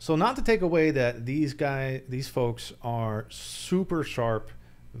 So not to take away that these folks are super sharp,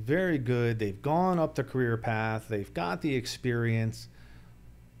 very good. They've gone up the career path. They've got the experience.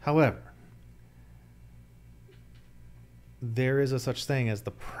 However, there is a such thing as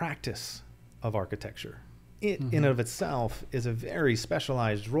the practice of architecture. It in of itself is a very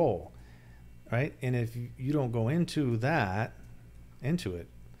specialized role, right? And if you don't go into it,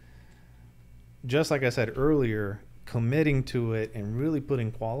 just like I said earlier, committing to it and really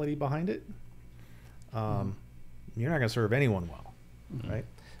putting quality behind it, you're not going to serve anyone well, right?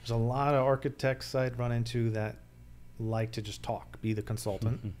 There's a lot of architects I'd run into that like to just talk, be the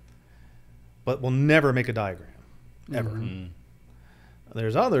consultant, but will never make a diagram, ever.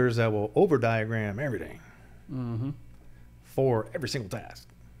 There's others that will over-diagram everything for every single task,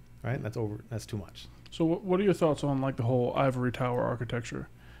 right? That's too much. So what are your thoughts on like the whole ivory tower architecture?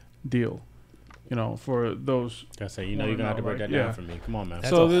 deal. You know, for those. I say, you're gonna have to break that down for me. Come on, man. That's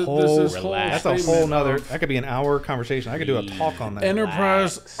So a whole, this relax. that's a whole nother. That could be an hour conversation. I could do a talk on that.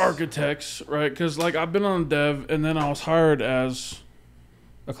 Enterprise Relax. architects, right? Because like I've been on dev, and then I was hired as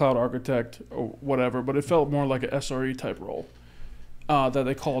a cloud architect or whatever, but it felt more like an SRE type role that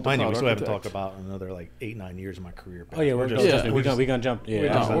they called. Mind you, cloud we still haven't architect. talked about another like 8-9 years of my career. Oh yeah, we're gonna jump.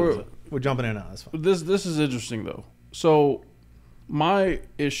 Yeah, we're jumping in and out. That's fine. This is interesting though. So my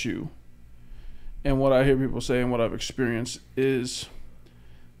issue, and what I hear people say and what I've experienced is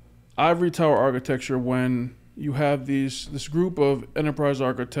ivory tower architecture, when you have this group of enterprise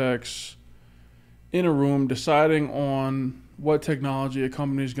architects in a room deciding on what technology a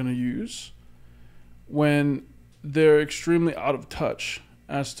company is going to use, when they're extremely out of touch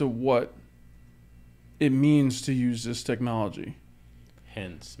as to what it means to use this technology.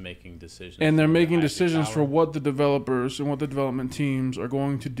 Hence, making decisions. And they're for the making ivory decisions tower. for what the developers and what the development teams are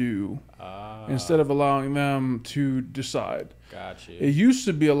going to do instead of allowing them to decide. Gotcha. It used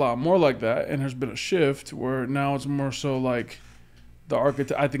to be a lot more like that, and there's been a shift where now it's more so like the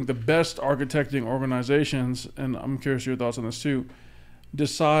architect. I think the best architecting organizations, and I'm curious your thoughts on this too,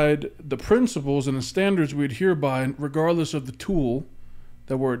 decide the principles and the standards we adhere by, regardless of the tool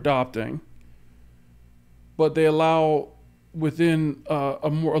that we're adopting. But they allow, within a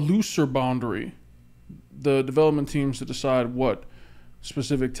more looser boundary, the development teams to decide what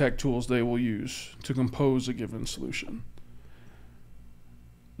specific tech tools they will use to compose a given solution.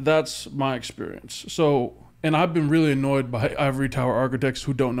 That's my experience. So, and I've been really annoyed by ivory tower architects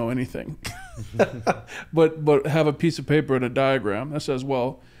who don't know anything, but have a piece of paper and a diagram that says,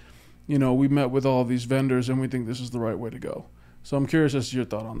 well, you know, we met with all these vendors and we think this is the right way to go. So I'm curious as to your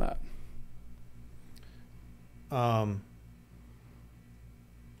thought on that.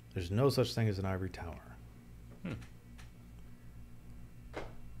 There's no such thing as an ivory tower.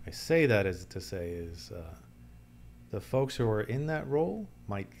 I say that as to say is the folks who are in that role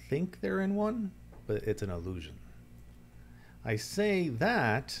might think they're in one, but it's an illusion. I say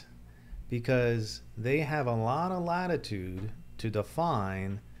that because they have a lot of latitude to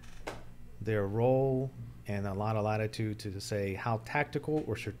define their role and a lot of latitude to say how tactical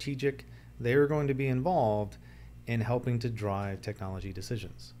or strategic they're going to be involved in helping to drive technology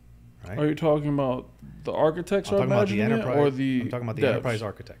decisions. Right? Are you talking about the architects I'm talking about the enterprise, or the I'm talking about the devs? enterprise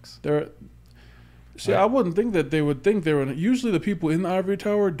architects. See, Right. I wouldn't think that they would think they're in it. Usually the people in the ivory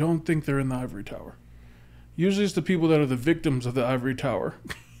tower don't think they're in the ivory tower. Usually it's the people that are the victims of the ivory tower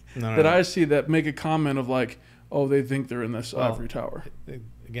that I see that make a comment of like, oh, they think they're in this ivory tower.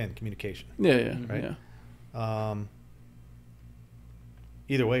 Again, communication. Yeah, Right. yeah.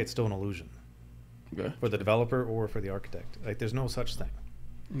 Either way, it's still an illusion Okay. for the developer or for the architect. Like, there's no such thing.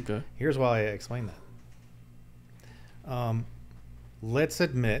 Okay. Here's why I explain that. Let's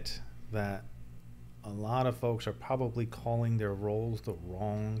admit that a lot of folks are probably calling their roles the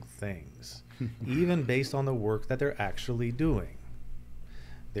wrong things, even based on the work that they're actually doing.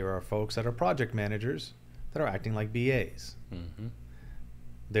 There are folks that are project managers that are acting like BAs. Mm-hmm.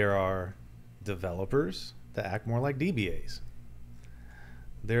 There are developers that act more like DBAs.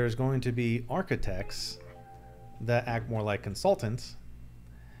 There's going to be architects that act more like consultants.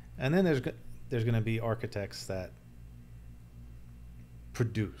 And then there's going to be architects that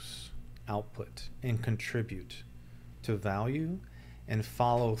produce, output, and contribute to value and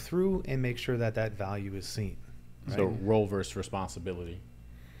follow through and make sure that that value is seen. Right? So role versus responsibility.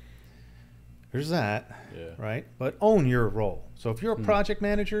 There's that, Yeah. right? But own your role. So if you're a project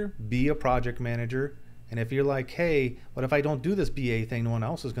manager, be a project manager. And if you're like, hey, what if I don't do this BA thing, no one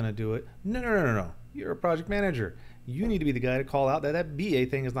else is going to do it? No. You're a project manager. You need to be the guy to call out that BA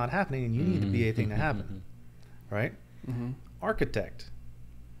thing is not happening, and you need the BA thing to happen, right? Mm-hmm. Architect,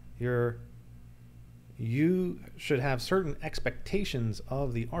 you should have certain expectations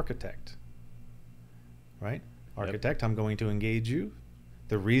of the architect, right? Architect, I'm going to engage you.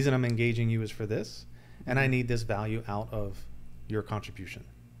 The reason I'm engaging you is for this, and I need this value out of your contribution.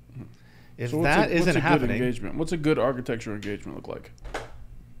 If So that isn't what's a good happening, engagement? What's a good architecture engagement look like?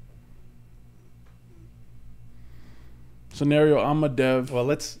 Scenario: I'm a dev. well,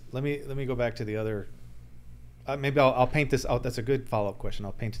 let me go back to the other. Maybe I'll paint this out. That's a good follow-up question.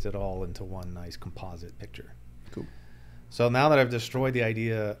 I'll paint it all into one nice composite picture. Cool. So now that I've destroyed the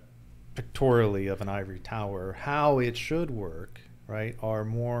idea pictorially of an ivory tower, how it should work, right, are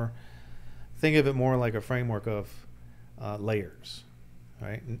more, think of it more like a framework of layers,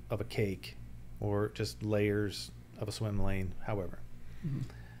 right, of a cake, or just layers of a swim lane, however.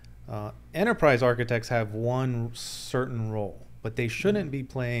 Enterprise architects have one certain role, but they shouldn't be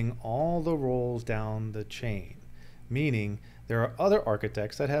playing all the roles down the chain. meaning there are other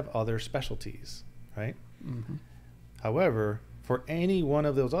architects that have other specialties, right? Mm-hmm. However, for any one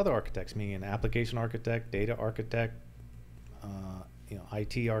of those other architects, meaning an application architect, data architect,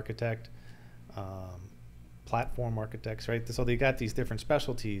 IT architect, platform architects, right? So they got these different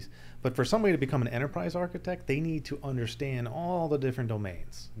specialties. But for somebody to become an enterprise architect, they need to understand all the different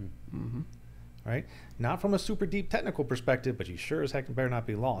domains, Mm-hmm. right? Not from a super deep technical perspective, but you sure as heck better not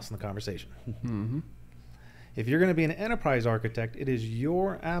be lost in the conversation. Mm-hmm. If you're going to be an enterprise architect, it is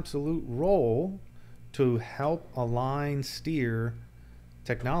your absolute role to help align, steer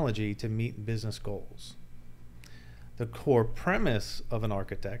technology to meet business goals. The core premise of an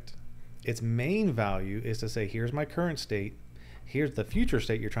architect, its main value is to say, here's my current state, here's the future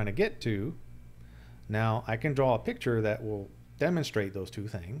state you're trying to get to. Now I can draw a picture that will demonstrate those two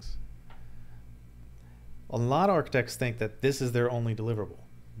things. A lot of architects think that this is their only deliverable.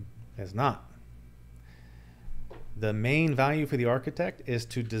 It's not. The main value for the architect is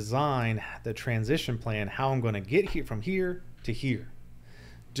to design the transition plan, how I'm going to get here from here to here.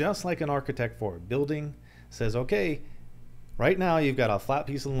 Just like an architect for a building says, okay, right now you've got a flat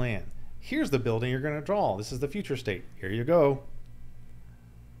piece of land. Here's the building you're going to draw. This is the future state. Here you go.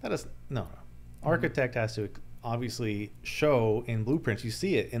 That is, no. Architect has to obviously show in blueprints. You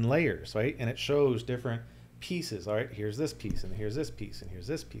see it in layers, right? And it shows different pieces. All right, here's this piece, and here's this piece, and here's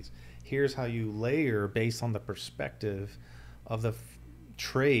this piece. Here's how you layer based on the perspective of the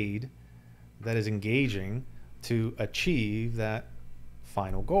trade that is engaging to achieve that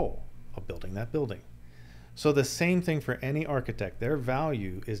final goal of building that building. So the same thing for any architect. Their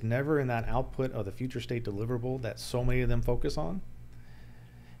value is never in that output of the future state deliverable that so many of them focus on.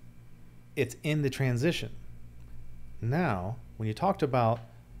 It's in the transition. Now, when you talked about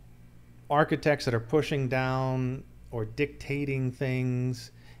architects that are pushing down or dictating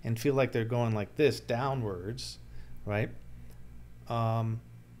things and feel like they're going like this downwards, right?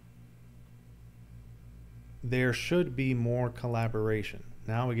 There should be more collaboration.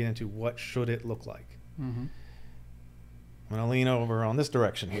 Now we get into what should it look like. Mm-hmm. I'm going to lean over on this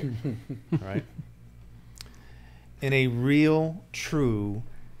direction here, right? In a real, true,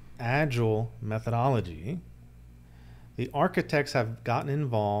 agile methodology, the architects have gotten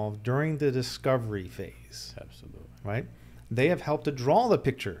involved during the discovery phase. Absolutely. Right? They have helped to draw the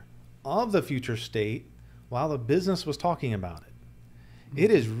picture of the future state while the business was talking about it. Mm-hmm.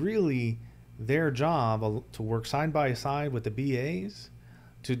 It is really their job to work side by side with the BAs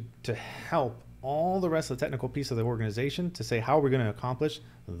to help all the rest of the technical piece of the organization to say how we're going to accomplish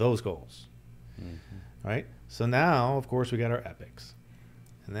those goals. Mm-hmm. Right? So now, of course, we got our epics.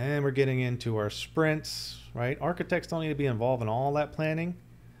 And then we're getting into our sprints, right? Architects don't need to be involved in all that planning.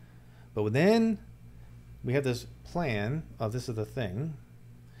 But then we have this plan of this is the thing.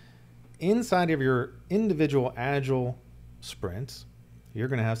 Inside of your individual agile sprints, you're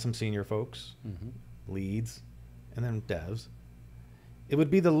going to have some senior folks, leads, and then devs. It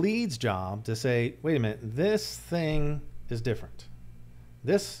would be the lead's job to say, wait a minute, this thing is different.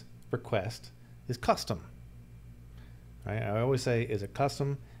 This request is custom. Right? I always say, is it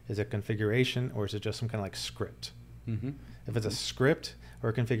custom, is it configuration, or is it just some kind of like script? Mm-hmm. If it's a script or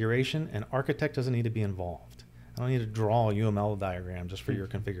a configuration, an architect doesn't need to be involved. I don't need to draw a UML diagram just for your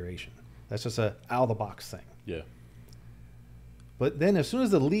configuration. That's just a out-of-the-box thing. Yeah. But then as soon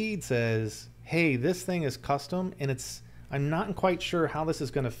as the lead says, hey, this thing is custom, and I'm not quite sure how this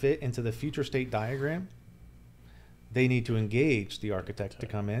is going to fit into the future state diagram, they need to engage the architect to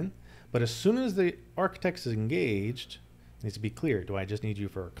come in. But as soon as the architect is engaged, it needs to be clear. Do I just need you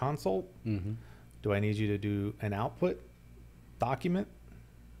for a consult? Mm-hmm. Do I need you to do an output document?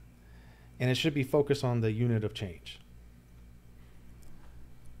 And it should be focused on the unit of change.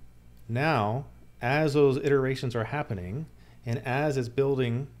 Now, as those iterations are happening, and as it's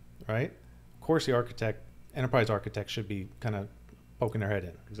building, right? Of course, the architect, enterprise architect, should be kind of poking their head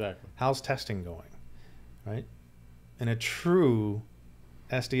in. Exactly. How's testing going, right? In a true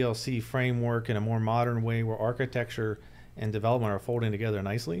SDLC framework in a more modern way where architecture and development are folding together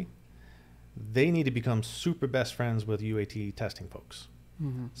nicely, they need to become super best friends with UAT testing folks.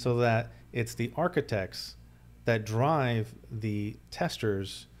 Mm-hmm. So that it's the architects that drive the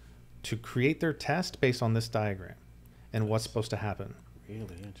testers to create their test based on this diagram and what's supposed to happen. Really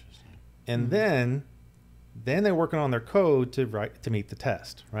interesting. And then they're working on their code to meet the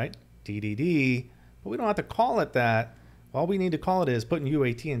test, right? DDD, but we don't have to call it that. All we need to call it is putting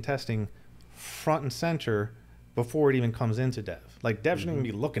UAT and testing front and center before it even comes into dev. Like dev shouldn't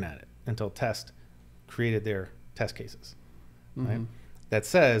even be looking at it until test created their test cases, right? That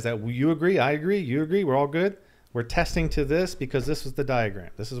says that you agree, I agree, you agree, we're all good. We're testing to this because this is the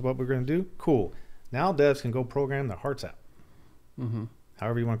diagram. This is what we're going to do. Cool. Now devs can go program their hearts out. Mm-hmm.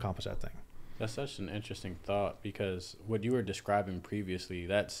 However you want to accomplish that thing. That's such an interesting thought, because what you were describing previously,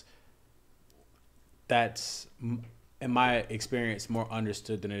 that's in my experience more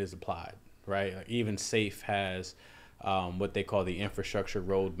understood than it is applied, right? Like even SAFE has what they call the infrastructure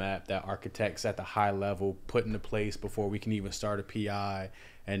roadmap that architects at the high level put into place before we can even start a PI,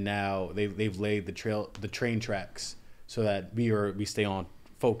 and now they've laid the train tracks so that we stay on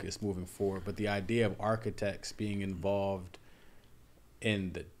focus moving forward. But the idea of architects being involved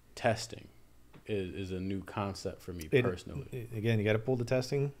in the testing is a new concept for me personally. Again, you got to pull the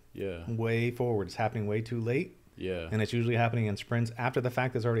testing way forward. It's happening way too late. Yeah. And it's usually happening in sprints after the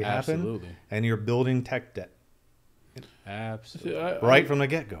fact that's already Absolutely. happened. And you're building tech debt. Absolutely. See, Right from the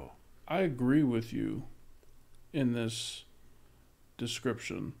get-go. I agree with you in this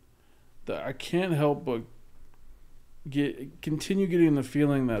description. That I can't help but continue getting the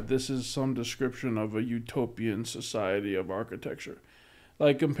feeling that this is some description of a utopian society of architecture.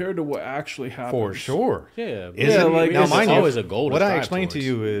 Like compared to what actually happens. For sure. Yeah. like, now, mind you, always a goal to what I strive explained to towards.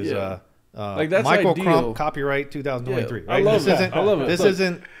 you is like that's Michael ideal. Krumpe, copyright 2023. Yeah, right? I love this that. I love it. This But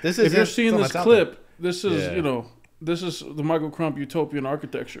isn't. This If isn't. you're seeing something this that's out there. clip, this is this is the Michael Krumpe utopian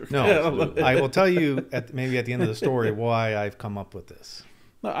architecture. No, I will tell you maybe at the end of the story why I've come up with this.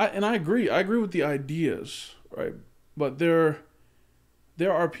 No, I agree. I agree with the ideas, right? But there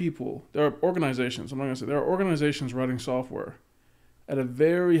are people, there are organizations. I'm not gonna say there are organizations writing software at a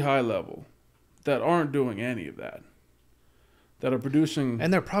very high level that aren't doing any of that. That are producing,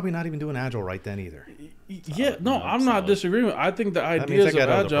 And they're probably not even doing Agile right then either. I'm not disagreeing. I think the means ideas they of got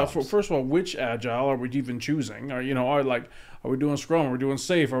other Agile. problems. First of all, which Agile are we even choosing? Are we doing Scrum? Are we doing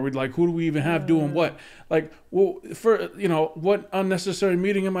Safe? Are we who do we even have doing what? What unnecessary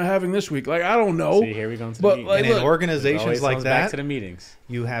meeting am I having this week? I don't know. See, here we go into But, the meeting. And in look, organizations Always like comes back that, to the meetings.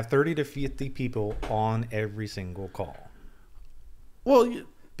 you have 30 to 50 people on every single call. Well,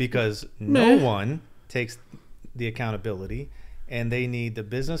 Because Meh. no one takes the accountability, and they need the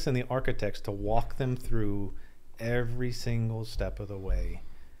business and the architects to walk them through every single step of the way.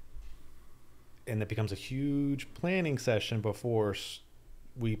 And it becomes a huge planning session before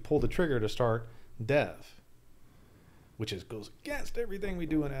we pull the trigger to start dev, which goes against everything we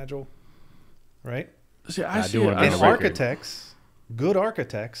do in Agile, right? see, I I do see. wanna I be And on see- record. architects, good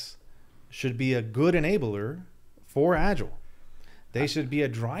architects, should be a good enabler for Agile. They should be a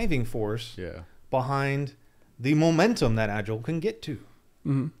driving force Yeah. behind the momentum that Agile can get to.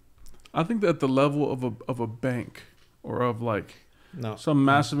 Mhm. I think that at the level of a bank or of No, some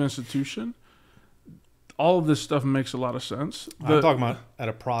massive institution, all of this stuff makes a lot of sense. I'm talking about at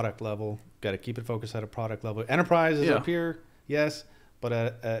a product level. Got to keep it focused at a product level. Enterprise is Yeah. up here, yes, but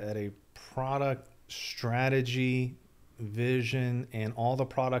at a product strategy, vision, and all the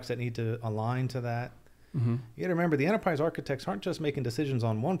products that need to align to that. Mm-hmm. You got to remember, the enterprise architects aren't just making decisions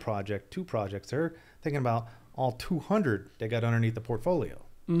on one project, two projects. They're thinking about all 200 they got underneath the portfolio,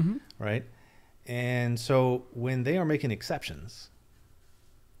 Mm-hmm. right? And so when they are making exceptions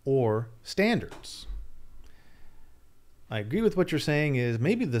or standards, I agree with what you're saying is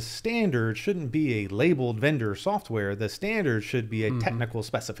maybe the standard shouldn't be a labeled vendor software. The standard should be a technical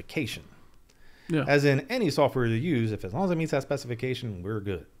specification. Yeah. As in any software you use, if as long as it meets that specification, we're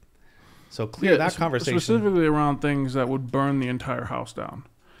good. So clear that conversation. Specifically around things that would burn the entire house down.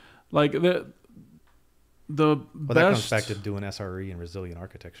 Like the But best. that comes back to doing SRE and resilient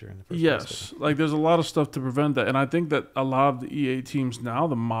architecture in the first place. Yes, like there's a lot of stuff to prevent that, and I think that a lot of the EA teams now,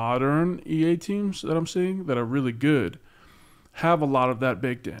 the modern EA teams that I'm seeing that are really good, have a lot of that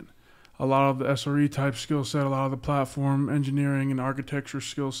baked in. A lot of the SRE type skill set, a lot of the platform engineering and architecture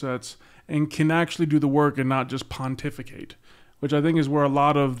skill sets, and can actually do the work and not just pontificate, which I think is where a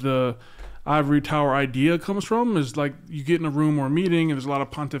lot of the ivory tower idea comes from. Is like you get in a room or a meeting and there's a lot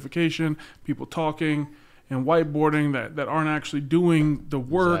of pontification, people talking and whiteboarding that aren't actually doing the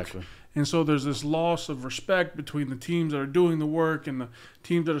work. Exactly. And so there's this loss of respect between the teams that are doing the work and the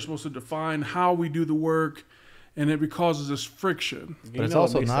teams that are supposed to define how we do the work. And it causes this friction. But it's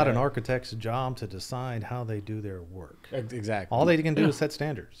also not an architect's job to decide how they do their work. Exactly. All they can do Yeah. is set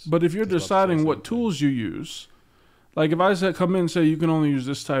standards. But if you're Just about to say deciding what something. tools you use, like if I come in and say you can only use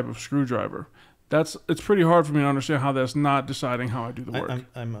this type of screwdriver, it's pretty hard for me to understand how that's not deciding how I do the work.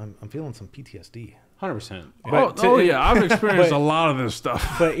 I'm feeling some PTSD. 100%. Yeah, I've experienced a lot of this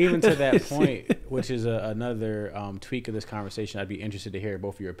stuff. But even to that point, which is another tweak of this conversation, I'd be interested to hear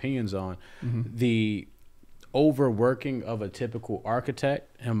both of your opinions on the overworking of a typical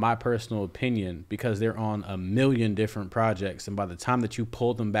architect, in my personal opinion, because they're on a million different projects, and by the time that you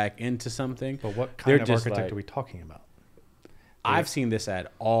pull them back into something, But what they're kind of just architect like- are we talking about? I've seen this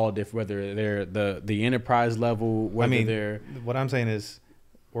at all different, whether they're the enterprise level, whether they're. What I'm saying is,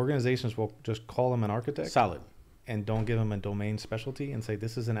 organizations will just call them an architect. Solid. And don't give them a domain specialty and say,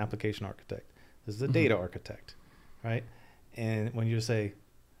 this is an application architect. This is a data architect, right? And when you say,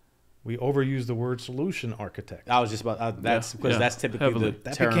 we overuse the word solution architect. I was just about, that's because that's typically heavily. the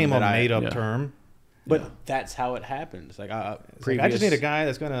That term became a that made-up term. But that's how it happens. Like, I just need a guy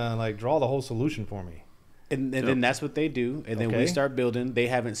that's going to like draw the whole solution for me. And then that's what they do. And then we start building. They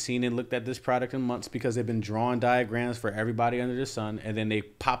haven't seen and looked at this product in months because they've been drawing diagrams for everybody under the sun. And then they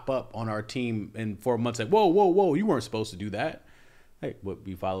pop up on our team in 4 months like, whoa, you weren't supposed to do that. Hey,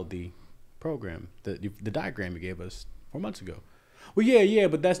 we followed the program, the diagram you gave us 4 months ago. Well, yeah,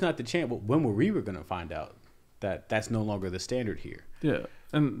 but that's not the chance. Well, when were we going to find out that that's no longer the standard here? Yeah.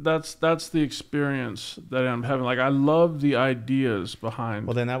 And that's the experience that I'm having. Like, I love the ideas behind.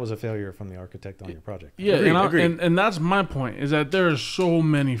 Well, then that was a failure from the architect on your project. Yeah, Agreed. And that's my point, is that there are so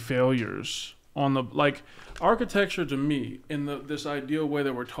many failures on the, like, architecture to me, in this ideal way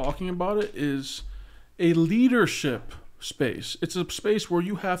that we're talking about it, is a leadership space. It's a space where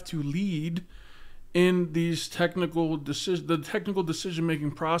you have to lead in these the technical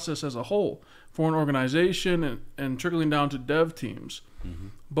decision-making process as a whole for an organization and trickling down to dev teams. Mm-hmm.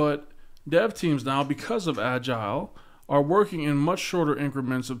 But dev teams now, because of Agile, are working in much shorter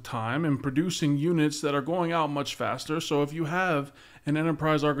increments of time and producing units that are going out much faster. So if you have an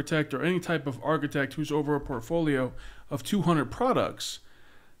enterprise architect or any type of architect who's over a portfolio of 200 products,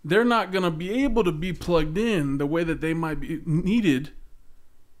 they're not going to be able to be plugged in the way that they might be needed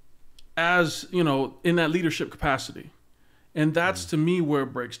as, in that leadership capacity. And that's to me where it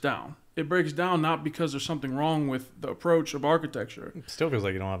breaks down. It breaks down not because there's something wrong with the approach of architecture. It still feels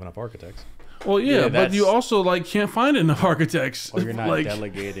like you don't have enough architects. Well, yeah, but you also can't find enough architects. Or you're not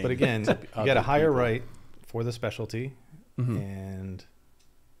delegating. But again, you got to hire right for the specialty and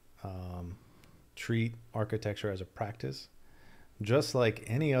treat architecture as a practice. Just like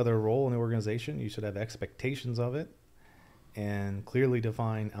any other role in the organization, you should have expectations of it and clearly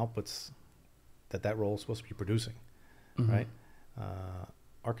define outputs that role is supposed to be producing, right?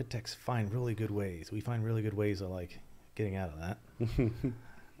 Architects find really good ways. We find really good ways of getting out of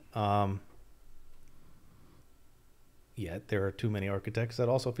that. Yet there are too many architects that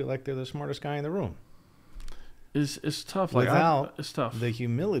also feel like they're the smartest guy in the room. It's tough. Without tough. The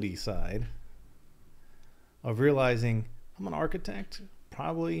humility side of realizing I'm an architect,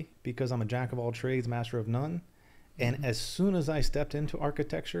 probably because I'm a jack of all trades, master of none. And as soon as I stepped into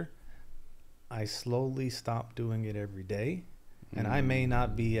architecture, I slowly stopped doing it every day. And I may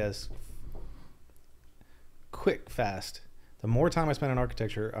not be as fast. The more time I spend in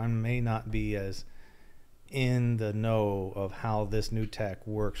architecture, I may not be as in the know of how this new tech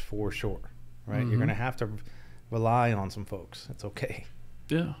works for sure, right? You're going to have to rely on some folks. It's okay.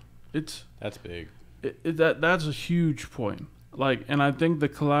 Yeah. That's big. That's a huge point. And I think the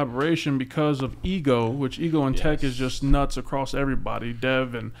collaboration, because of ego, which ego in tech is just nuts across everybody,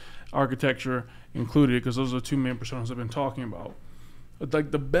 dev and architecture included, because those are the two main personas I've been talking about.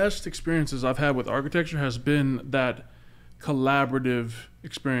 The best experiences I've had with architecture has been that collaborative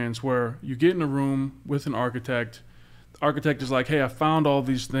experience where you get in a room with an architect. The architect is like, hey, I found all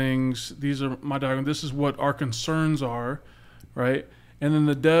these things. These are my diagram. This is what our concerns are, right? And then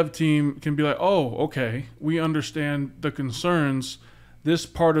the dev team can be like, oh, okay, we understand the concerns. This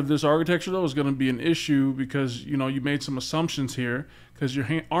part of this architecture, though, is going to be an issue because, you made some assumptions here because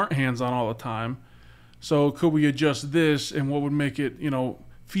you aren't hands-on all the time. So could we adjust this, and what would make it,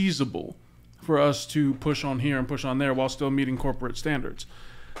 feasible for us to push on here and push on there while still meeting corporate standards?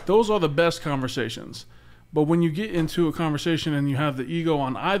 Those are the best conversations. But when you get into a conversation and you have the ego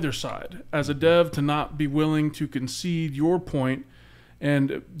on either side, as a dev, to not be willing to concede your point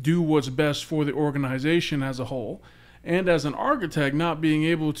and do what's best for the organization as a whole, and as an architect, not being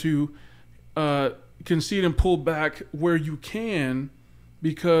able to concede and pull back where you can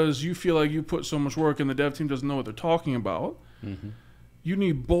because you feel like you put so much work and the dev team doesn't know what they're talking about. You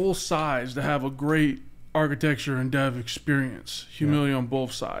need both sides to have a great architecture and dev experience. Humility on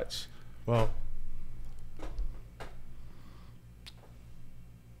both sides. Well,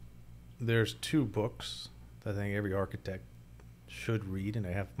 there's two books that I think every architect should read, and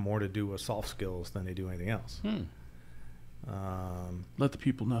they have more to do with soft skills than they do anything else. Let the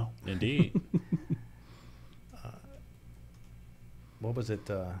people know. Indeed. What was it?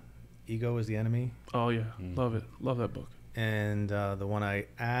 Ego is the Enemy? Oh, yeah. Love it. Love that book. And the one I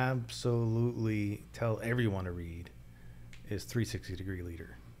absolutely tell everyone to read is 360-Degree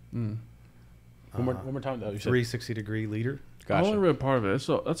Leader. One more time. 360-Degree Leader. I only read part of it.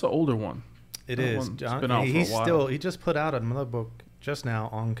 That's an older one. It That is. one's John, been out for a while. he just put out another book just now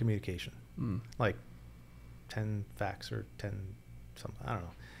on communication, Mm. like 10 facts or 10 something. I don't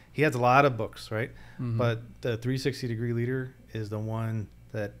know. He has a lot of books, right? Mhm. But the 360-degree leader is the one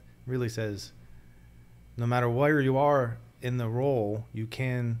that really says, no matter where you are in the role, you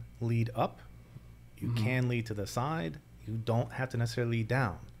can lead up, you Mhm. can lead to the side, you don't have to necessarily lead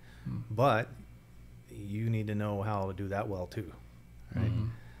down, but you need to know how to do that well too, right? Mhm.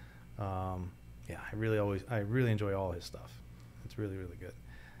 Yeah, I really enjoy all his stuff. It's really, really good.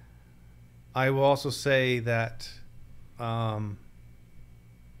 I will also say that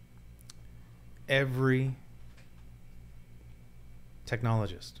every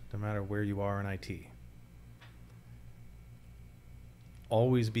technologist, no matter where you are in IT,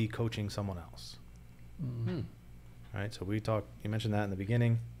 always be coaching someone else. Mhm. Right? So you mentioned that in the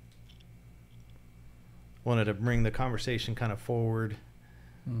beginning. Wanted to bring the conversation kind of forward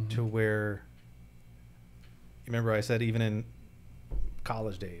Mhm. to where, you remember I said even in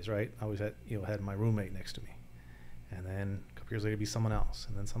college days, right? I always had my roommate next to me. And then a couple years later, it'd be someone else,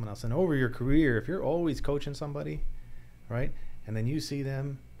 and then someone else. And over your career, if you're always coaching somebody, right? And then you see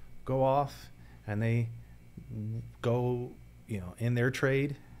them go off and they go, in their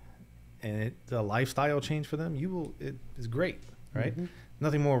trade, and the lifestyle change for them, it is great, right? Mhm.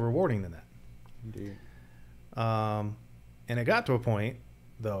 Nothing more rewarding than that. Indeed. And it got to a point,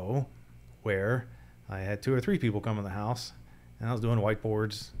 though, where I had 2 or 3 people come in the house, and I was doing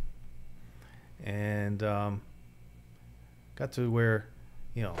whiteboards, and got to where,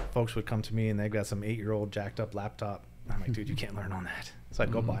 folks would come to me and they've got some 8-year-old jacked up laptop. I'm like, dude, you can't learn on that. So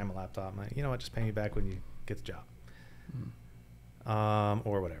I'd go buy him a laptop. I'm like, you know what, just pay me back when you get the job.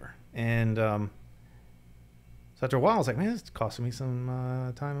 Or whatever. And so after a while, I was like, man, it's costing me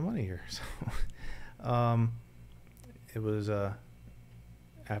some time and money here. So it was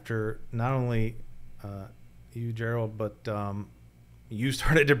after not only you, Gerald, but you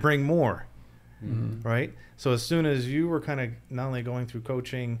started to bring more, right? So as soon as you were kind of not only going through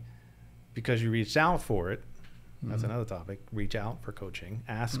coaching because you reached out for it, that's another topic, reach out for coaching,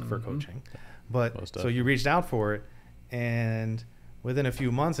 ask for coaching. But so you reached out for it, and within a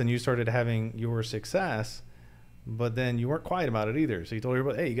few months, and you started having your success, but then you weren't quiet about it either. So you told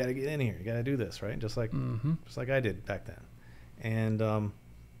everybody, hey, you got to get in here. You got to do this, right? Just like I did back then. And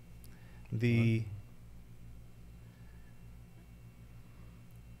the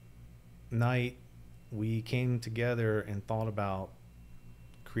night we came together and thought about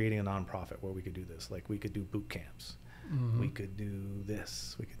creating a nonprofit where we could do this. Like we could do boot camps. We could do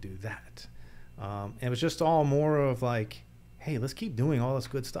this. We could do that. And it was just all more of like, hey, let's keep doing all this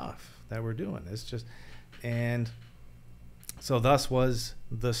good stuff that we're doing. It's just, and so thus was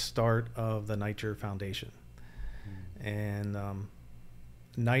the start of the Niture Foundation. And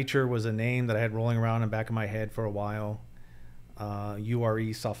Niture was a name that I had rolling around in the back of my head for a while.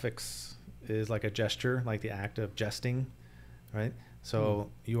 URE suffix is like a gesture, like the act of jesting, right? So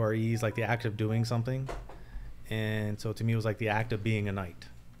URE is like the act of doing something. And so to me, it was like the act of being a knight,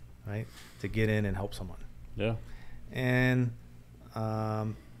 right? To get in and help someone. Yeah. And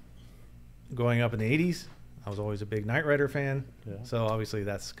growing up in the 80s, I was always a big Knight Rider fan. Yeah. So obviously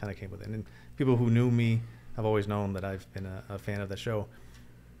that's kind of came with it. And people who knew me have always known that I've been a fan of the show.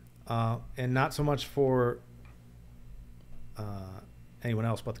 And not so much for anyone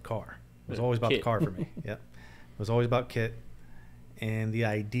else but the car. It was always about the car for me. Yeah. It was always about Kit and the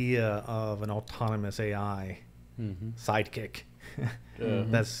idea of an autonomous AI sidekick.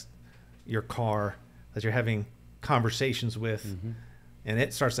 That's your car that you're having conversations with, and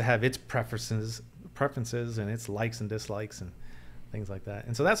it starts to have its preferences and its likes and dislikes and things like that.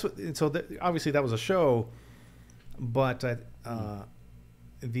 And so that's what. And so obviously that was a show, but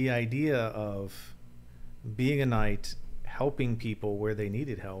the idea of being a knight, helping people where they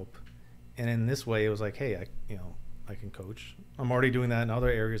needed help, and in this way, it was like, hey, I can coach. I'm already doing that in other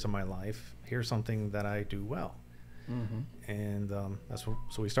areas of my life. Here's something that I do well. And so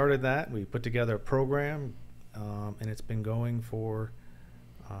we started that. We put together a program, and it's been going for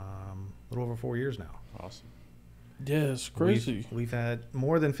a little over 4 years now. Awesome. Yeah, it's crazy. We've had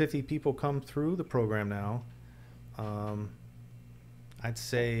more than 50 people come through the program now. I'd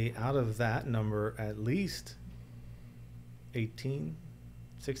say out of that number, at least 16,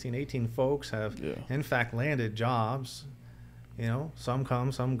 18 folks have in fact landed jobs. Some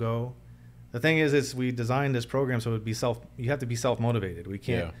come, some go. The thing is we designed this program so you have to be self-motivated.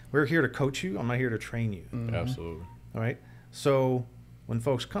 We're here to coach you. I'm not here to train you. Absolutely. All right. So when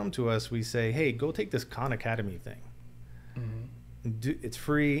folks come to us, we say, hey, go take this Khan Academy thing. It's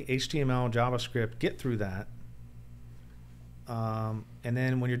free, HTML, JavaScript, get through that. And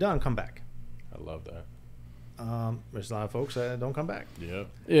then when you're done, come back. I love that. There's a lot of folks that don't come back. Yeah.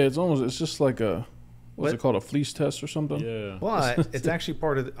 Yeah, it's just like what's it called, a fleece test or something? Yeah. But it's actually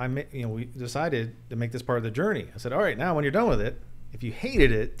part of we decided to make this part of the journey. I said, all right, now when you're done with it, if you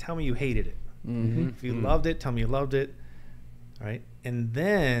hated it, tell me you hated it. Mm-hmm. If you loved it, tell me you loved it. All right. And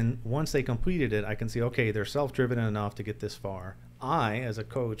then once they completed it, I can see, okay, they're self-driven enough to get this far. I, as a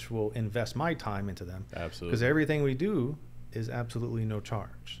coach, will invest my time into them. Absolutely. Because everything we do is absolutely no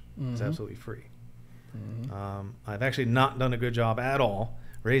charge. Mm-hmm. It's absolutely free. Mm-hmm. I've actually not done a good job at all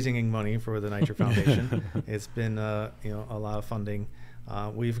raising money for the Nitro Foundation. It's been a lot of funding.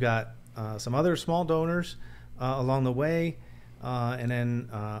 We've got some other small donors along the way, and then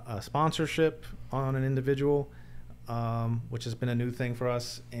a sponsorship on an individual, which has been a new thing for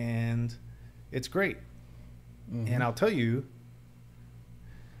us, and it's great. Mm-hmm. And I'll tell you,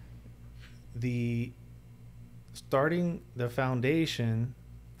 starting the foundation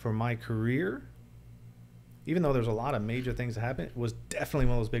for my career, even though there's a lot of major things that happen, was definitely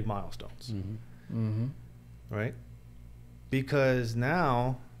one of those big milestones. Mm-hmm. Mm-hmm. Right? Because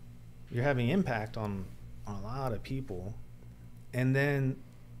now you're having impact on a lot of people. And then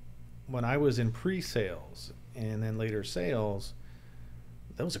when I was in pre-sales and then later sales,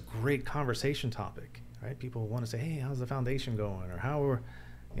 that was a great conversation topic, right? People want to say, hey, how's the foundation going? Or how are,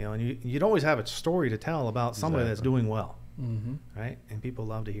 and you'd always have a story to tell about somebody that's doing well, Mm-hmm. right? And people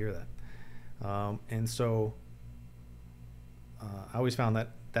love to hear that. And so I always found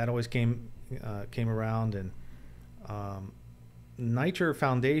that always came around. And Nitro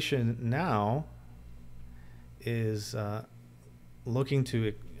Foundation now is looking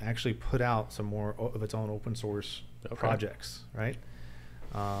to actually put out some more of its own open source projects, right?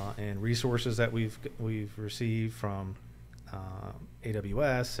 And resources that we've received from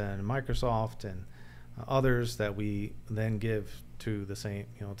AWS and Microsoft and others that we then give to the same,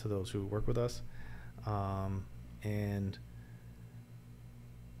 to those who work with us. And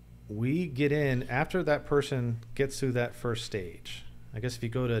we get in after that person gets through that first stage. I guess if you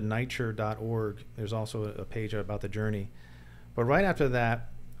go to nitro.org, there's also a page about the journey. But right after that,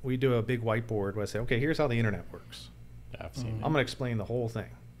 we do a big whiteboard where I say, okay, here's how the internet works. I've seen I'm going to explain the whole thing.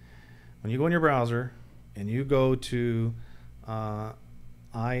 When you go in your browser and you go to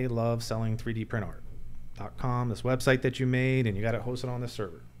I love selling 3D print art.com, this website that you made, and you got it hosted on this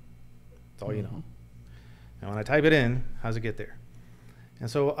server. That's all you know. And when I type it in, how does it get there? And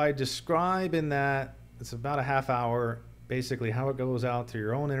so I describe in that, it's about a half hour, basically how it goes out to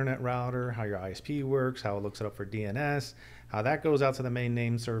your own internet router, how your ISP works, how it looks it up for DNS, how that goes out to the main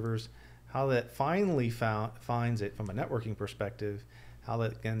name servers, how that finally finds it from a networking perspective, how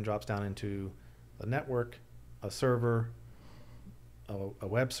that again drops down into a network, a server, a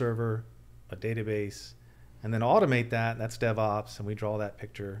web server, a database, and then automate that. That's DevOps, and we draw that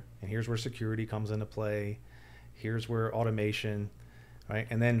picture. And here's where security comes into play. Here's where automation, right?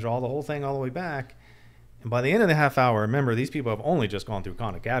 And then draw the whole thing all the way back. And by the end of the half hour, remember, these people have only just gone through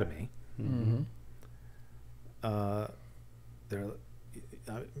Khan Academy. Mm-hmm. I'm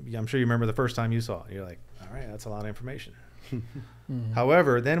sure you remember the first time you saw it. You're like, all right, that's a lot of information. Mm-hmm.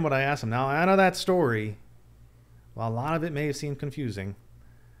 However, then what I asked them, now out of that story, while a lot of it may have seemed confusing,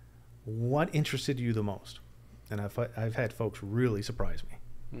 what interested you the most? And I've had folks really surprise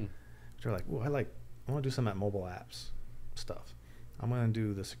me. They're like, well, I want to do some of that mobile apps stuff. I'm going to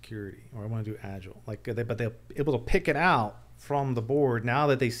do the security, or I want to do Agile. But they're able to pick it out from the board now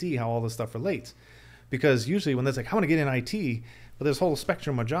that they see how all this stuff relates. Because usually when they're like, I want to get in IT, but there's a whole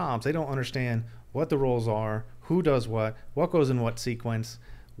spectrum of jobs, they don't understand what the roles are, who does what goes in what sequence,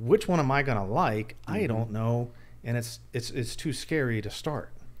 which one am I going to like? I don't know. And it's too scary to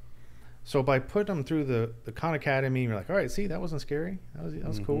start. So by putting them through the Khan Academy, you're like, all right, see, that wasn't scary. That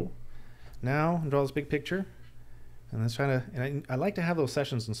was cool. Now draw this big picture, and let's try to. And I like to have those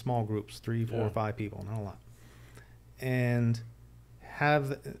sessions in small groups, 3, 4, 5 people, not a lot. And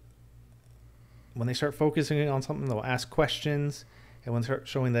when they start focusing on something, they'll ask questions, and when they start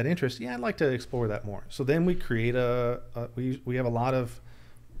showing that interest, yeah, I'd like to explore that more. So then we create we have a lot of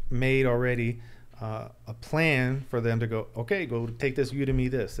made already. A plan for them to go, okay, go take this Udemy,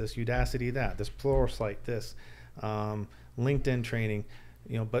 this Udacity, this Pluralsight, this LinkedIn training,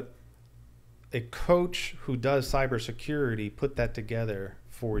 but a coach who does cybersecurity put that together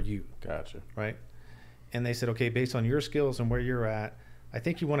for you. Gotcha. Right? And they said, okay, based on your skills and where you're at, I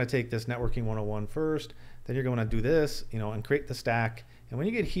think you want to take this networking 101 first, then you're going to do this, and create the stack. And when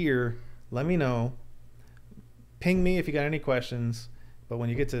you get here, let me know, ping me if you got any questions, but when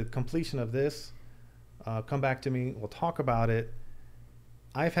you get to completion of this, come back to me. We'll talk about it.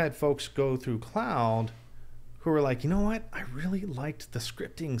 I've had folks go through cloud who are like, you know what? I really liked the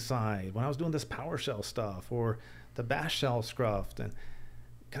scripting side when I was doing this PowerShell stuff or the Bash shell stuff. And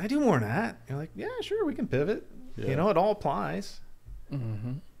can I do more than that? You're like, yeah, sure, we can pivot. Yeah. You know, it all applies.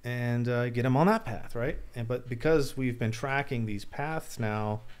 Mm-hmm. And get them on that path, right? But because we've been tracking these paths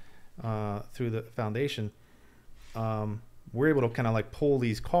now through the foundation, we're able to kind of like pull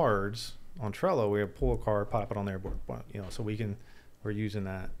these cards on Trello. We're able to pull a card, pop it on there, so we're using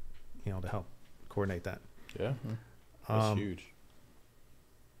that, to help coordinate that. Yeah, that's huge,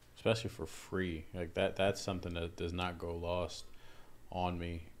 especially for free. Like that's something that does not go lost on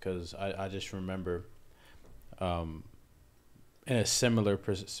me, because I just remember in a similar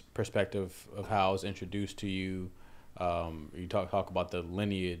perspective of how I was introduced to you. You talk about the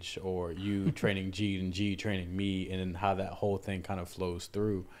lineage, or you training G and G training me, and then how that whole thing kind of flows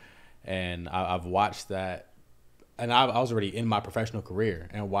through. And I've watched that, and I was already in my professional career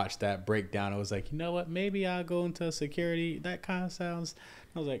and watched that breakdown. I was like, you know what, maybe I'll go into security. That kind of sounds,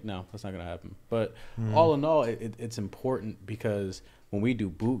 I was like, no, that's not going to happen. But all in all, it's important, because when we do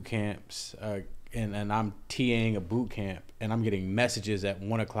boot camps, and I'm TAing a boot camp, and I'm getting messages at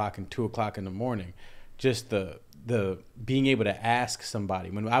 1 o'clock and 2 o'clock in the morning, just the being able to ask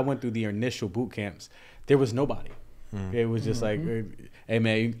somebody. When I went through the initial boot camps, there was nobody. It was just like, hey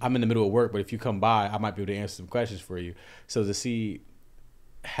man, I'm in the middle of work, but if you come by, I might be able to answer some questions for you. So to see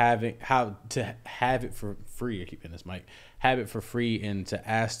how to have it for free, I keep hitting this mic, have it for free, and to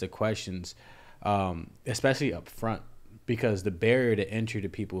ask the questions, especially up front, because the barrier to entry to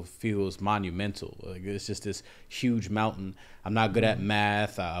people feels monumental. Like, it's just this huge mountain. I'm not good at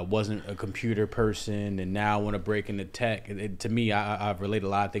math. I wasn't a computer person, and now I want to break into tech. To me, I've related a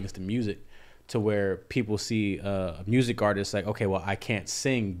lot of things to music, to where people see a music artist like, okay, well, I can't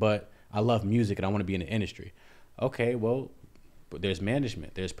sing, but I love music and I want to be in the industry. Okay, well, but there's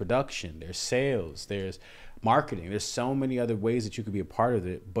management, there's production, there's sales, there's marketing. There's so many other ways that you could be a part of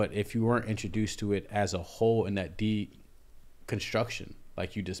it. But if you weren't introduced to it as a whole in that deconstruction,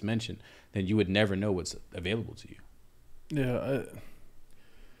 like you just mentioned, then you would never know what's available to you. Yeah,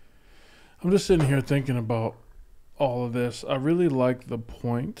 I'm just sitting here thinking about all of this. I really like the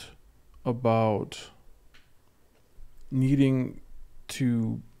point about needing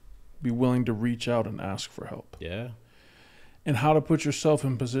to be willing to reach out and ask for help. Yeah. And how to put yourself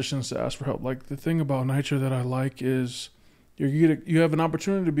in positions to ask for help. Like, the thing about Nitro that I like is you have an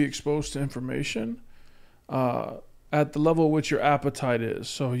opportunity to be exposed to information at the level at which your appetite is.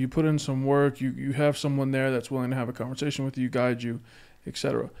 So you put in some work, you have someone there that's willing to have a conversation with you, guide you,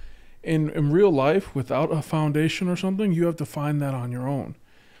 etc. In real life, without a foundation or something, you have to find that on your own.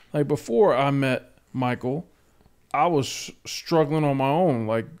 Like, before I met Michael, I was struggling on my own,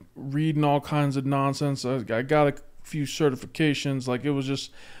 like reading all kinds of nonsense. I got a few certifications. Like, it was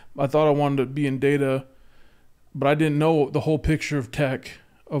just, I thought I wanted to be in data, but I didn't know the whole picture of tech,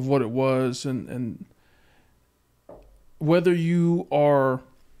 of what it was. And whether you are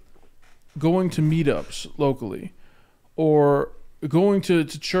going to meetups locally or going to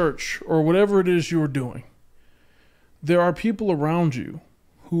church or whatever it is you're doing, there are people around you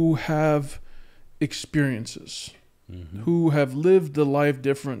who have experiences, who have lived a life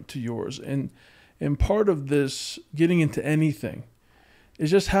different to yours. And part of this, getting into anything, is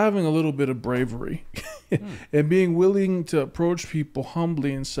just having a little bit of bravery and being willing to approach people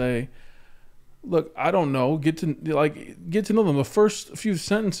humbly and say, look, I don't know, get to know them. The first few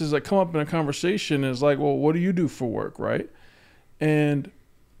sentences that come up in a conversation is like, well, what do you do for work, right? And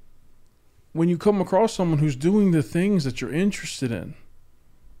when you come across someone who's doing the things that you're interested in,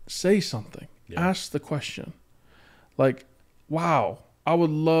 say something. Yeah. Ask the question. Like, wow, I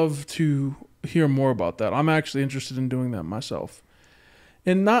would love to hear more about that. I'm actually interested in doing that myself.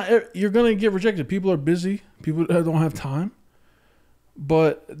 And you're going to get rejected. People are busy. People don't have time.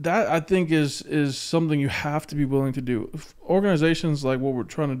 But that, I think, is something you have to be willing to do. If organizations like what we're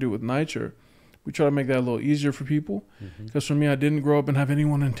trying to do with Nitro, we try to make that a little easier for people. Because for me, I didn't grow up and have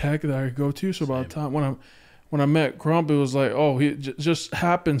anyone in tech that I could go to. So by the time when I met Krumpe, it was like, oh, he just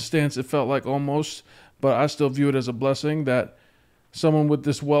happenstance, it felt like almost, but I still view it as a blessing that someone with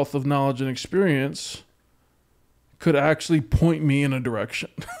this wealth of knowledge and experience could actually point me in a direction,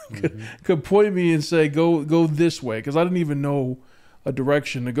 could point me and say, go this way, because I didn't even know a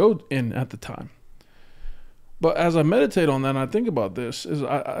direction to go in at the time. But as I meditate on that and I think about this, is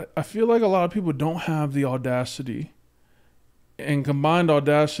I feel like a lot of people don't have the audacity and combined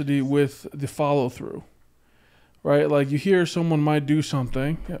audacity with the follow through. Right? Like, you hear someone might do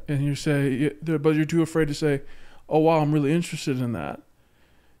something and you say, but you're too afraid to say, oh, wow, I'm really interested in that.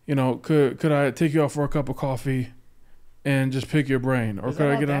 You know, could I take you out for a cup of coffee and just pick your brain? Or could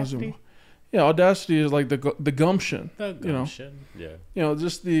I get on Zoom? Yeah, audacity is like the gumption. The gumption.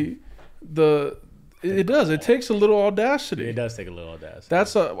 Just it does. It takes a little audacity. It does take a little audacity.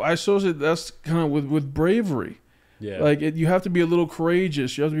 I associate that's kind of with bravery. Yeah. Like you have to be a little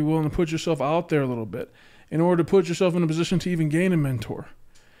courageous. You have to be willing to put yourself out there a little bit in order to put yourself in a position to even gain a mentor.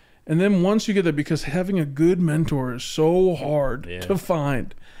 And then once you get there, because having a good mentor is so hard to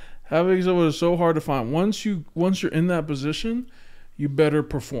find. Having someone is so hard to find. Once you're in that position, you better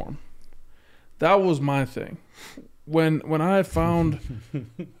perform. That was my thing. When I found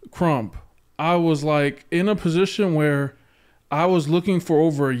Krumpe, I was like in a position where I was looking for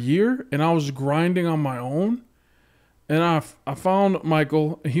over a year and I was grinding on my own. And I found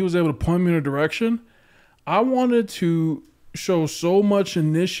Michael and he was able to point me in a direction. I wanted to show so much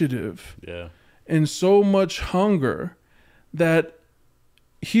initiative and so much hunger that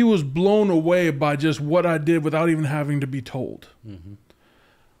he was blown away by just what I did without even having to be told. Mm-hmm.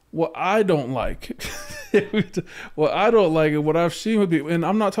 What I don't like, and what I've seen with people, and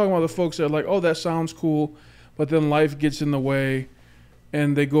I'm not talking about the folks that are like, oh, that sounds cool, but then life gets in the way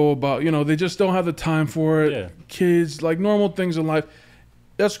and they go about, they just don't have the time for it. Yeah. Kids, like normal things in life.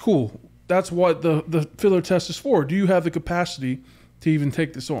 That's cool. That's what the filler test is for. Do you have the capacity to even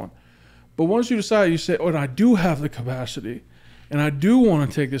take this on? But once you decide, you say, oh, and I do have the capacity and I do want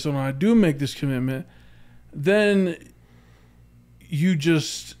to take this on, and I do make this commitment, then you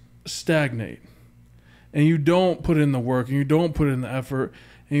just stagnate and you don't put in the work and you don't put in the effort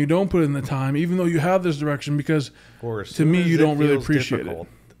and you don't put in the time, even though you have this direction, because to me, you don't really appreciate it.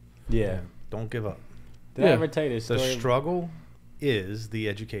 Yeah. Don't give up. Did I ever tell you this story? The struggle is the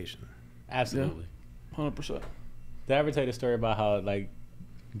education. Absolutely. 100%. Did I ever tell you the story about how like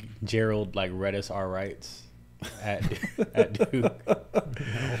Gerald like read us our rights at Duke?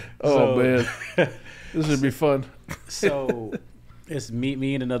 Oh man. This would be fun. So it's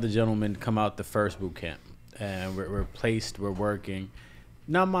me and another gentleman come out the first boot camp, and we're working.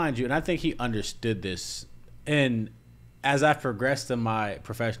 Now, mind you, and I think he understood this, and as I progressed in my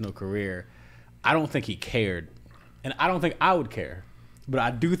professional career, I don't think he cared, and I don't think I would care, but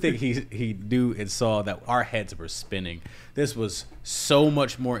I do think he knew and saw that our heads were spinning. This was so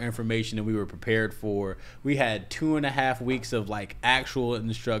much more information than we were prepared for. We had 2.5 weeks of like actual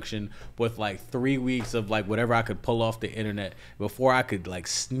instruction with like 3 weeks of like whatever I could pull off the internet before I could like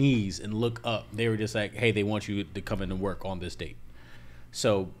sneeze and look up. They were just like, hey, they want you to come in and work on this date.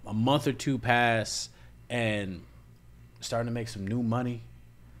 So a month or two pass and starting to make some new money.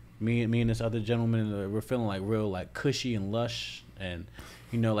 Me and this other gentleman, we're feeling like real like cushy and lush. And,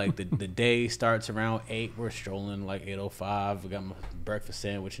 like the day starts around 8. We're strolling like 8:05. We got my breakfast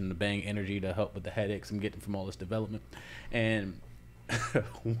sandwich and the Bang Energy to help with the headaches I'm getting from all this development. And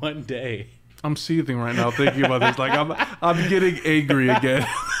one day, I'm seething right now thinking about this. Like I'm getting angry again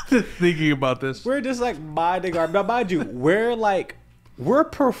thinking about this. We're just like minding our. Now, mind you, we're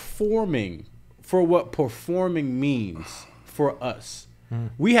performing for what performing means for us.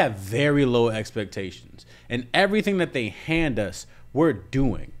 We have very low expectations, and everything that they hand us, we're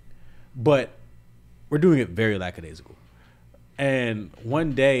doing, but we're doing it very lackadaisical. And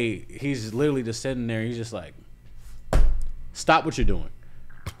one day, he's literally just sitting there. He's just like, "Stop what you're doing,"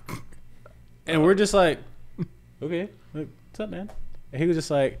 and we're just like, "Okay, like, what's up, man?" And he was just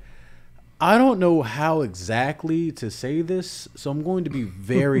like, "I don't know how exactly to say this, so I'm going to be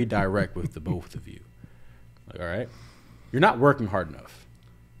very direct with the both of you. Like, all right, you're not working hard enough."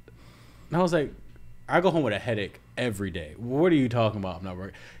 And I was like, I go home with a headache every day. What are you talking about? I'm not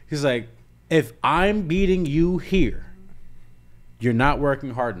working. He's like, if I'm beating you here, you're not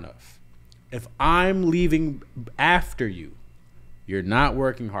working hard enough. If I'm leaving after you, you're not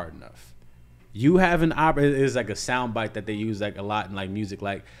working hard enough. You have an it's like a sound bite that they use like a lot in like music.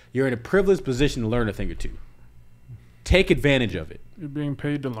 Like, you're in a privileged position to learn a thing or two. Take advantage of it. You're being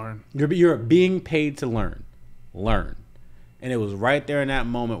paid to learn. You're being paid to learn. Learn. And it was right there in that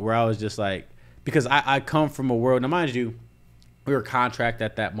moment where I was just like, because I come from a world, now mind you, we were contract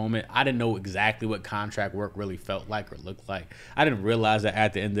at that moment. I didn't know exactly what contract work really felt like or looked like. I didn't realize that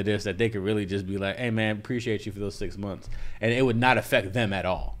at the end of this that they could really just be like, hey man, appreciate you for those 6 months. And it would not affect them at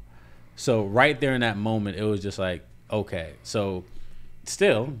all. So right there in that moment, it was just like, okay. So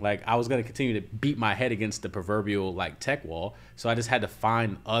still, like, I was going to continue to beat my head against the proverbial like tech wall. So I just had to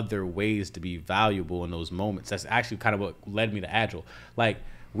find other ways to be valuable in those moments. That's actually kind of what led me to Agile. Like,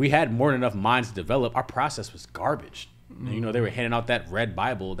 we had more than enough minds to develop. Our process was garbage. Mm-hmm. They were handing out that red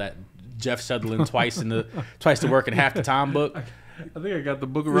Bible that Jeff Sutherland twice to work in half the time book. I think I got the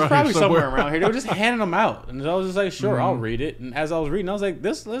book It was around probably here somewhere. around here. They were just handing them out, and I was just like, "Sure, I'll read it." And as I was reading, I was like,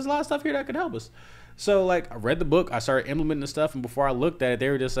 "There's a lot of stuff here that could help us." So like, I read the book, I started implementing the stuff, and before I looked at it, they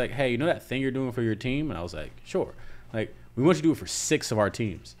were just like, "Hey, you know that thing you're doing for your team?" And I was like, "Sure." Like, we want you to do it for 6 of our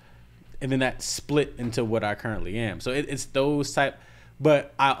teams, and then that split into what I currently am. So it's those type.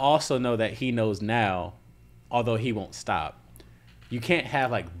 But I also know that he knows now, although he won't stop. You can't have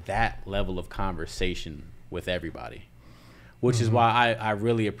like that level of conversation with everybody, which is why I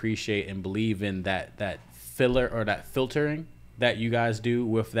really appreciate and believe in that filler or that filtering that you guys do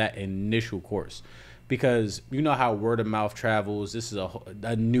with that initial course, because you know how word of mouth travels. This is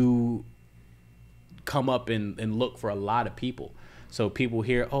a new come up and look for a lot of people. So people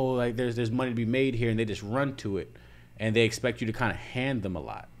hear, oh, like there's money to be made here, and they just run to it, and they expect you to kind of hand them a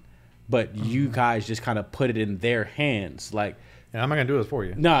lot, but you guys just kind of put it in their hands, like. And I'm not gonna do this for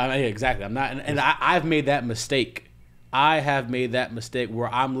you. No, exactly. I'm not, and I've made that mistake. I have made that mistake where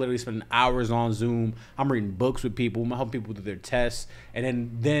I'm literally spending hours on Zoom. I'm reading books with people. I'm helping people do their tests,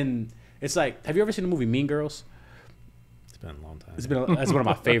 and then it's like, have you ever seen the movie Mean Girls? It's been a long time. That's one of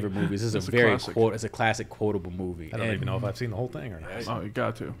my favorite movies. This is a very classic. It's a classic quotable movie. I don't even know if I've seen the whole thing or not. Oh, you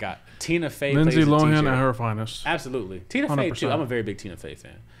got to. Got Tina Fey. Lindsay plays a Lohan teacher. at her finest. Absolutely, Tina Fey too. 100%. I'm a very big Tina Fey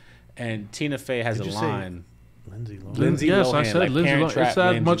fan, and Tina Fey has Did a you say line. Lindsay Lohan. Lindsay Yes, I Lohan, said like Lindsay Parent Lohan. Trap, It's that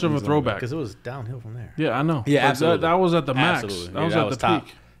Lindsay- much of a Lindsay Lohan. throwback. Because it was downhill from there. Yeah, I know. Yeah, But absolutely. That was at the max. Absolutely. That was Yeah, at the top,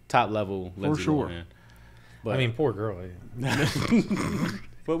 peak. top level. Lindsay sure. Lohan. But, I mean, poor girl.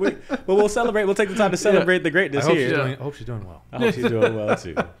 but we'll celebrate. We'll take the time to celebrate the greatness I hope, here. I hope she's doing well. I hope she's doing well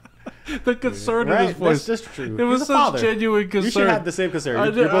too. The concern in Right, his voice. that's just true. It was He's a such father. genuine concern. You should have the same concern. I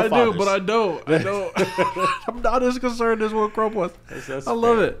You're do, both fathers. but I know. I'm not as concerned as what Crump was. That's I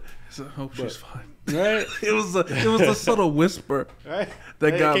love fair. it. I hope she's fine. Right? It was the subtle whisper Right?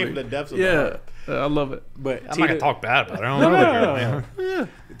 that got came me. from the depths of the Yeah, heart. I love it. But I'm not gonna talk bad about her. I don't know the girl, man. Yeah,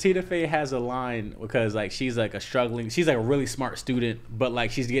 Tina Fey has a line because like she's like she's like a really smart student, but like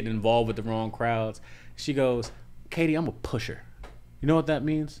she's getting involved with the wrong crowds. She goes, "Katie, I'm a pusher. You know what that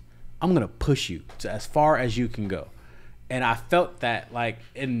means? I'm gonna push you to as far as you can go." And I felt that like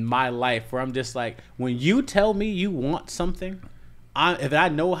in my life where I'm just like, when you tell me you want something, if I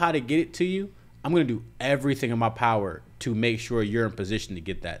know how to get it to you, I'm gonna do everything in my power to make sure you're in position to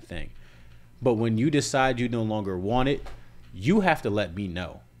get that thing. But when you decide you no longer want it, you have to let me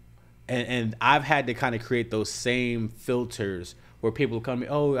know. And I've had to kind of create those same filters where people come to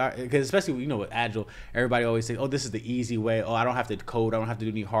me, because especially, you know, with Agile, everybody always say, oh, this is the easy way. Oh, I don't have to code. I don't have to do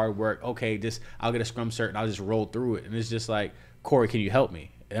any hard work. Okay, I'll get a Scrum cert and I'll just roll through it. And it's just like, Corey, can you help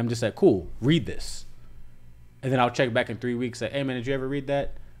me? And I'm just like, cool, read this. And then I'll check back in 3 weeks, like, hey, man, did you ever read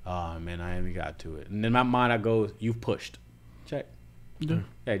that? Oh, man, I haven't got to it. And in my mind, I go, you've pushed. Check. yeah.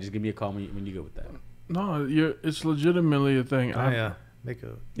 Yeah, just give me a call when you go with that. No, it's legitimately a thing. I make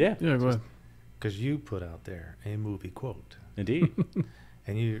a Yeah. Yeah, go ahead. because you put out there a movie quote, Indeed.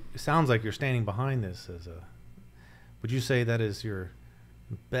 and it sounds like you're standing behind this as a. Would you say that is your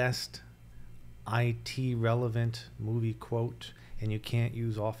best IT relevant movie quote, and you can't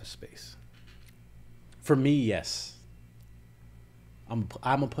use Office Space? For me, yes. I'm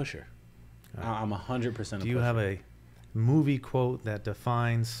a pusher. I'm 100% a pusher. Do you have a movie quote that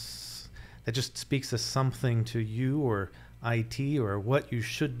that just speaks to something to you or IT or what you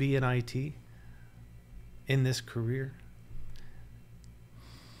should be in IT in this career?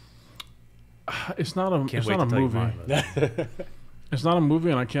 It's not a Can't it's wait not to a tell you movie. mine, but- It's not a movie,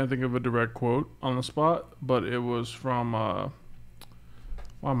 and I can't think of a direct quote on the spot. But it was from why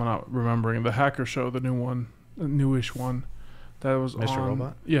am I not remembering the Hacker Show, the new one, the newish one that was Mr. on.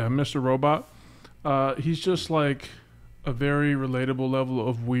 Robot? Yeah, Mr. Robot. He's just like a very relatable level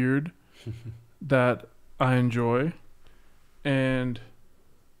of weird that I enjoy, and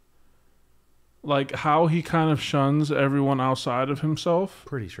like how he kind of shuns everyone outside of himself.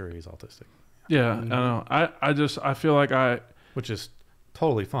 Pretty sure he's autistic, Yeah, I know. I feel like which is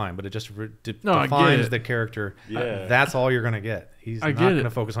totally fine, but it just I get defines it. the character. Yeah. That's all you're gonna get. He's I not get gonna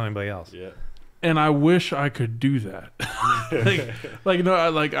it. focus on anybody else. Yeah. and I wish I could do that.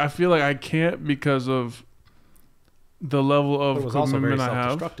 I feel like I can't because of the level But of it was also very commitment I have.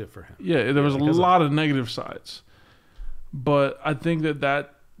 self-destructive for him. Yeah, there was a because of lot of negative sides, but I think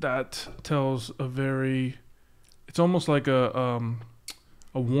that tells a very. It's almost like a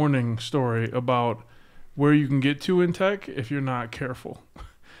warning story about where you can get to in tech if you're not careful.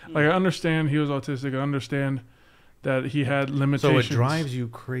 Like I understand he was autistic. I understand that he had limitations. So it drives you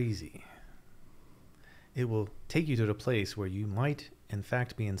crazy. It will take you to the place where you might, in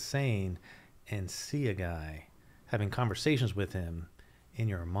fact, be insane and see a guy having conversations with him in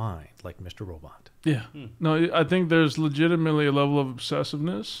your mind like Mr. Robot. Yeah. No, I think there's legitimately a level of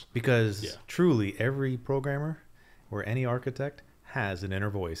obsessiveness. Because truly every programmer or any architect has an inner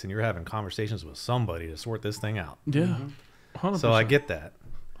voice, and you're having conversations with somebody to sort this thing out. Yeah. 100%. So I get that.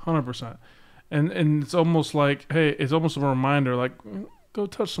 100%. And it's almost like, hey, it's almost a reminder, like, go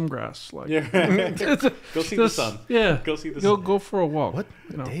touch some grass. Like, Go see the sun. Yeah. Go see the sun. Go for a walk. What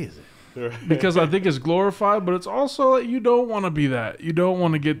day is it? Because I think it's glorified, but it's also like you don't want to be that. You don't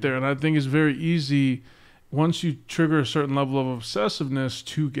want to get there. And I think it's very easy once you trigger a certain level of obsessiveness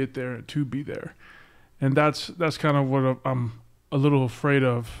to get there, to be there. And that's kind of what I'm a little afraid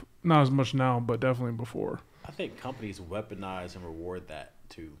of. Not as much now, but definitely before. I think companies weaponize and reward that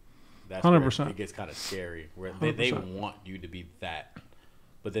too. That's 100%. where it gets kind of scary, where they want you to be that,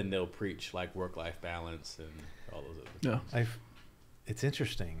 but then they'll preach like work-life balance and all those other things. It's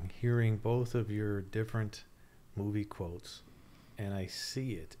interesting hearing both of your different movie quotes, and I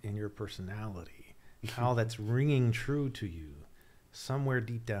see it in your personality, how that's ringing true to you somewhere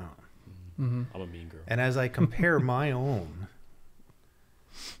deep down. Mm-hmm. I'm a mean girl. And as I compare my own,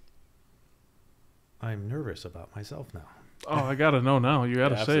 I'm nervous about myself now. Oh, I got to know now. You got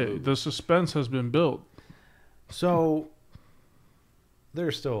to say absolutely. it. The suspense has been built. So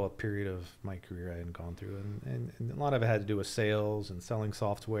there's still a period of my career I hadn't gone through, and a lot of it had to do with sales and selling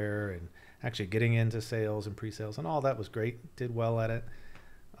software and actually getting into sales and pre-sales, and all that was great. Did well at it.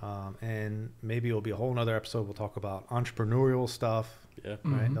 And maybe it'll be a whole nother episode. We'll talk about entrepreneurial stuff. Yeah.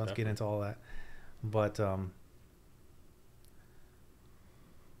 Right. Mhm. Let's get into all that. But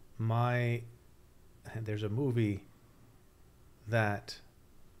there's a movie that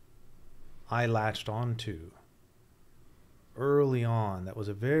I latched onto early on that was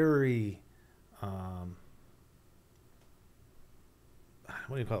a very what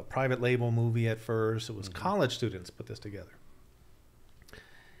do you call it, private label movie at first. It was college students put this together,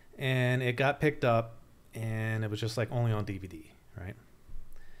 and it got picked up, and it was just like only on DVD, right?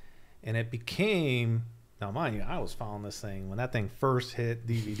 And it became, now mind you, I was following this thing when that thing first hit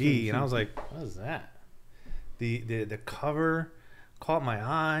DVD, and I was like, what is that? The cover caught my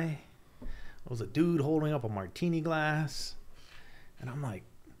eye. It was a dude holding up a martini glass, and I'm like,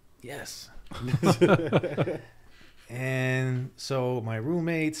 yes. And so my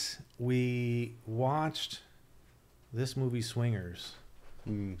roommates, we watched this movie Swingers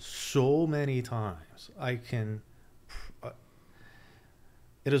so many times.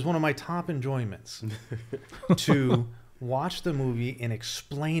 It is one of my top enjoyments to watch the movie and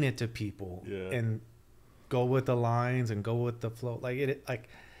explain it to people and go with the lines and go with the flow. It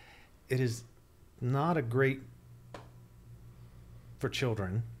is not a great for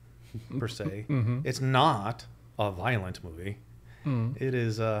children per se. Mm-hmm. It's not a violent movie. It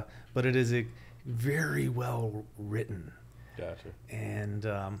is, but it is a very well written. Gotcha. And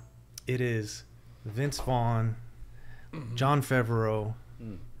it is Vince Vaughn, Jon Favreau,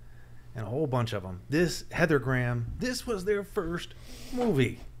 and a whole bunch of them. Heather Graham, this was their first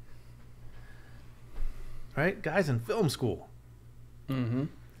movie. Right? Guys in film school. Mm-hmm.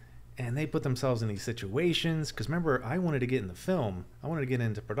 And they put themselves in these situations. Because remember, I wanted to get into film. I wanted to get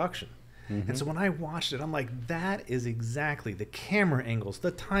into production. And so when I watched it, I'm like, that is exactly the camera angles,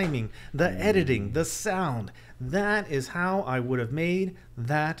 the timing, the editing, the sound. That is how I would have made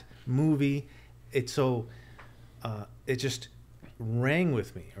that movie. It just rang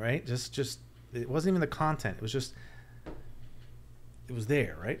with me, right? Just it wasn't even the content. It was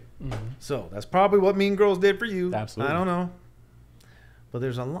there, right? So that's probably what Mean Girls did for you. Absolutely. I don't know. But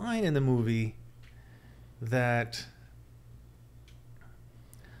there's a line in the movie that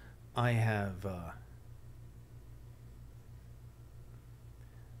I have.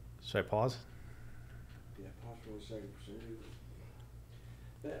 Should I pause? Yeah, pause for a second.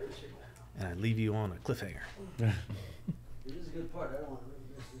 And I leave you on a cliffhanger. It is a good part. I don't want to really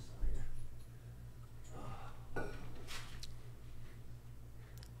miss this on here.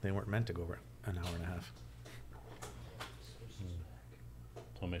 They weren't meant to go over an hour and a half. I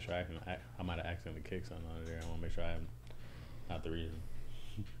want to make sure I might have accidentally kicked something on there. I want to make sure I am not the reason.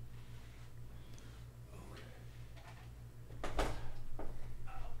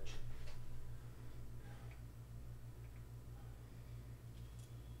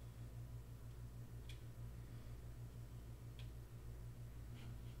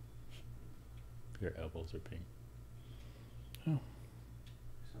 Your elbows are pink. Oh.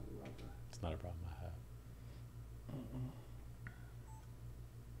 Something about that. It's not a problem I have.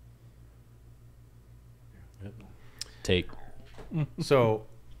 Yep. Take. So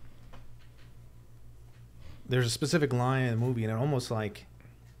there's a specific line in the movie, and it almost like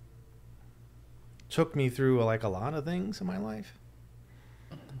took me through like a lot of things in my life.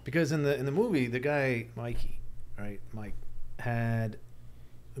 Because in the movie, the guy Mike had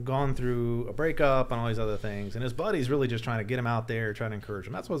gone through a breakup and all these other things, and his buddy's really just trying to get him out there, trying to encourage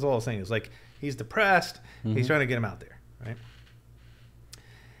him. That's what it's all saying. It's like he's depressed. He's trying to get him out there, right?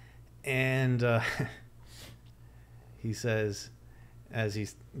 And he says, as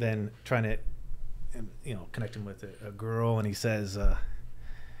he's then trying to, connect him with a girl, and he says,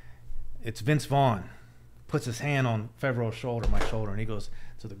 "It's Vince Vaughn." Puts his hand on Favreau's shoulder, my shoulder, and he goes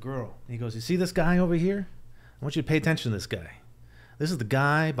to the girl. He goes, "You see this guy over here? I want you to pay attention to this guy. This is the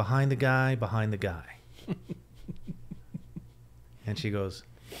guy behind the guy behind the guy." And she goes,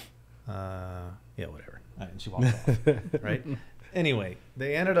 "Yeah, whatever." And she walks off. Right? Anyway,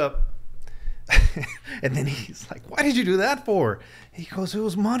 they ended up, and then he's like, "Why did you do that for?" He goes, "It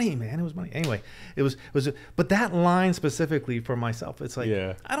was money, man. It was money." Anyway, it was. But that line specifically for myself, it's like,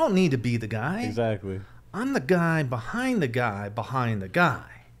 I don't need to be the guy. Exactly. I'm the guy behind the guy behind the guy.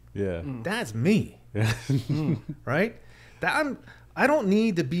 Yeah. That's me. Right? I don't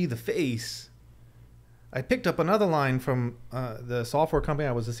need to be the face. I picked up another line from the software company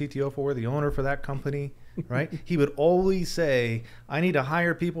I was the CTO for, the owner for that company, right? He would always say, "I need to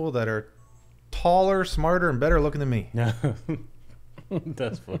hire people that are taller, smarter, and better looking than me."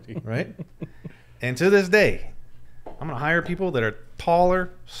 That's funny. Right? And to this day, I'm going to hire people that are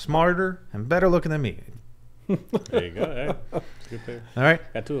taller, smarter, and better looking than me. There you go. Hey, good pair. All right?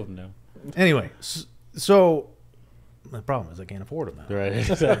 Got 2 of them now. Anyway, so the problem is I can't afford them now. Right.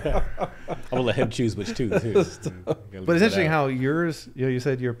 I'm gonna let him choose which 2 too. But it's interesting how yours, you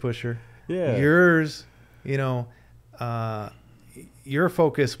said you're a pusher. Yeah. Yours, your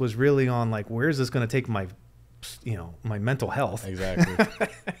focus was really on like, where's this going to take my, my mental health? Exactly.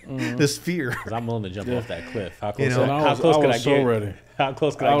 This fear. Because I'm willing to jump off that cliff. How close? I was so ready. How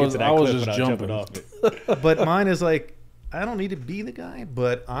close can I get to that cliff without jumping off it? But mine is like, I don't need to be the guy,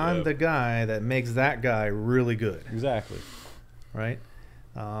 but I'm the guy that makes that guy really good. Exactly. Right?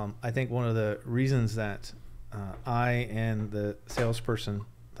 I think one of the reasons that I and the salesperson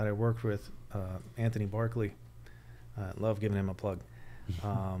that I worked with, Anthony Barkley, love giving him a plug.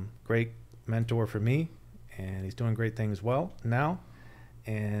 Great mentor for me, and he's doing great things now.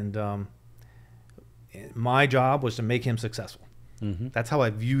 And my job was to make him successful. Mm-hmm. That's how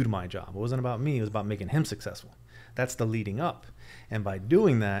I viewed my job. It wasn't about me. It was about making him successful. That's the leading up. And by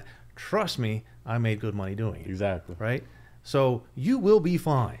doing that, trust me, I made good money doing it. Exactly. Right? So you will be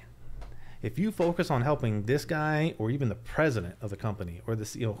fine. If you focus on helping this guy or even the president of the company or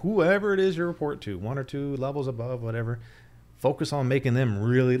this, whoever it is you report to, 1 or 2 levels above, whatever, focus on making them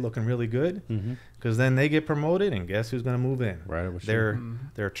really looking really good, because then they get promoted, and guess who's going to move in? Right. They're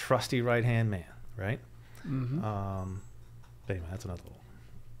a trusty right-hand man, right? Mm-hmm. But anyway, that's another little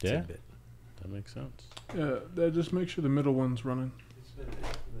tidbit. That makes sense. Yeah, just make sure the middle one's running.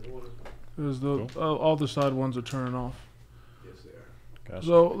 Because all the side ones are turning off. Yes, they are. Gotcha.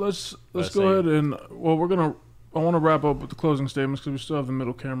 So let's go ahead and I want to wrap up with the closing statements because we still have the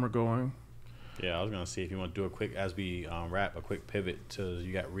middle camera going. Yeah, I was gonna see if you want to do a quick, as we wrap, a quick pivot to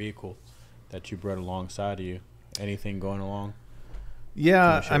you got vehicle that you brought alongside of you. Anything going along?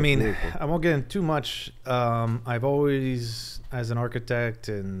 Yeah, I mean, I won't get into too much. I've always, as an architect,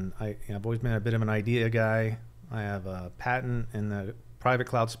 and I've always been a bit of an idea guy. I have a patent in the private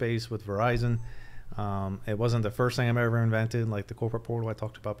cloud space with Verizon. It wasn't the first thing I've ever invented, like the corporate portal I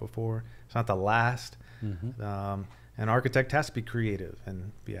talked about before. It's not the last. An architect has to be creative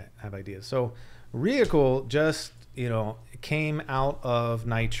and have ideas. So Vehicle just, came out of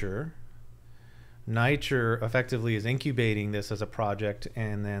Niture. Niture effectively is incubating this as a project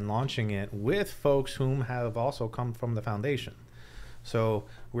and then launching it with folks whom have also come from the foundation. So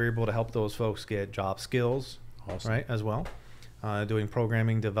we're able to help those folks get job skills, right, as well, doing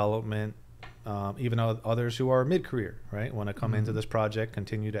programming development, even others who are mid-career, right, want to come into this project,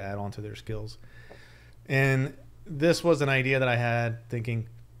 continue to add on to their skills. And this was an idea that I had thinking,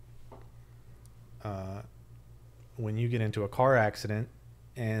 when you get into a car accident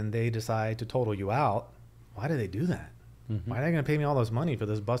and they decide to total you out, why do they do that? Why are they going to pay me all this money for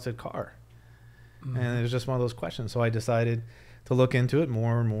this busted car? And it was just one of those questions. So I decided to look into it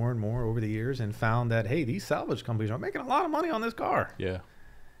more and more and more over the years and found that, hey, these salvage companies are making a lot of money on this car. Yeah.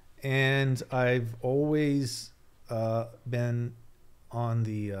 And I've always been on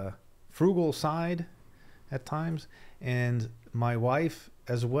the frugal side at times, and my wife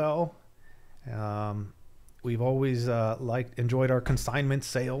as well. We've always enjoyed our consignment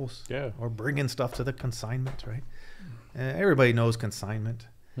sales, or bringing stuff to the consignment, right? Everybody knows consignment.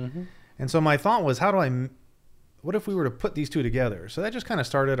 And so my thought was, what if we were to put these two together? So that just kind of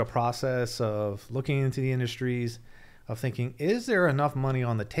started a process of looking into the industries of thinking, is there enough money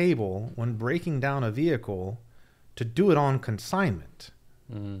on the table when breaking down a vehicle to do it on consignment,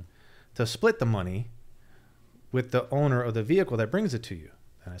 to split the money with the owner of the vehicle that brings it to you?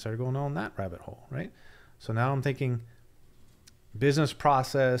 And I started going down that rabbit hole, right? So now I'm thinking business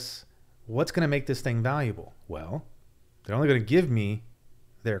process, what's going to make this thing valuable? Well, they're only going to give me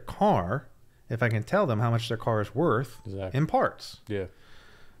their car if I can tell them how much their car is worth in parts. Yeah.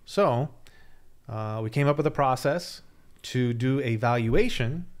 So we came up with a process to do a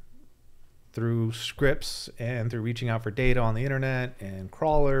valuation through scripts and through reaching out for data on the internet and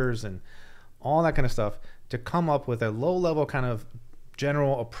crawlers and all that kind of stuff to come up with a low-level kind of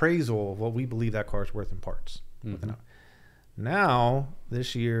general appraisal of what we believe that car is worth in parts. Now,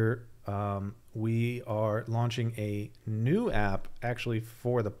 this year, we are launching a new app actually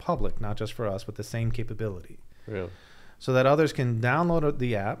for the public, not just for us, with the same capability. Really? So that others can download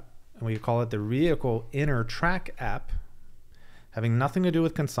the app, and we call it the Vehicle Inner Track app, having nothing to do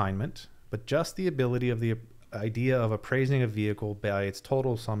with consignment, but just the ability of the idea of appraising a vehicle by its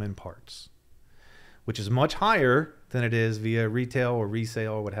total sum in parts, which is much higher than it is via retail or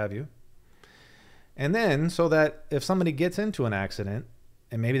resale or what have you. And then so that if somebody gets into an accident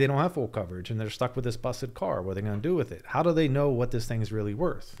and maybe they don't have full coverage and they're stuck with this busted car, what are they going to do with it? How do they know what this thing is really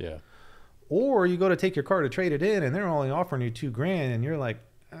worth? Yeah. Or you go to take your car to trade it in and they're only offering you $2,000 and you're like,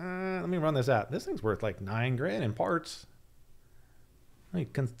 let me run this app. This thing's worth like $9,000 in parts. You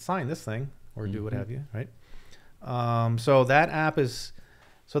can sign this thing or do what have you, right? So that app is,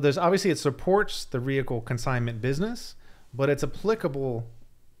 so there's obviously it supports the vehicle consignment business, but it's applicable,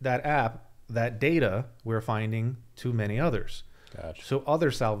 that app, that data we're finding to many others. Gotcha. So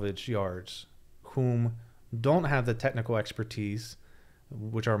other salvage yards whom don't have the technical expertise,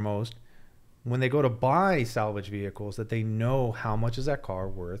 which are most, when they go to buy salvage vehicles, that they know how much is that car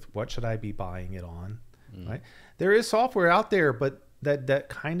worth, what should I be buying it on, right? There is software out there, but that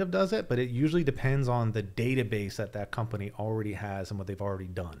kind of does it, but it usually depends on the database that that company already has and what they've already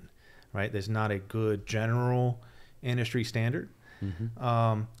done, right? There's not a good general industry standard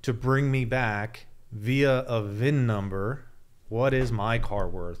to bring me back via a VIN number, what is my car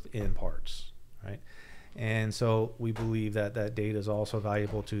worth in parts, right? And so we believe that that data is also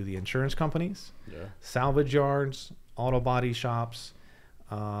valuable to the insurance companies, salvage yards, auto body shops.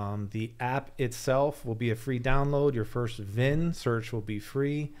 The app itself will be a free download. Your first VIN search will be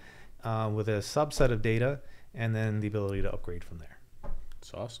free with a subset of data, and then the ability to upgrade from there.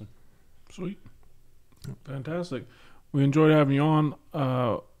 It's awesome. Sweet. Fantastic. We enjoyed having you on.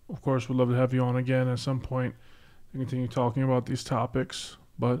 Of course, we'd love to have you on again at some point to continue talking about these topics,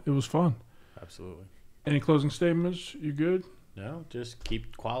 but it was fun. Absolutely. Any closing statements? You good? No, just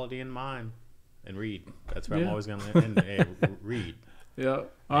keep quality in mind and read. That's where I'm always going to end. Read. Yeah.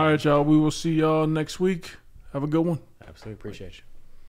 All right, y'all. We will see y'all next week. Have a good one. Absolutely appreciate you.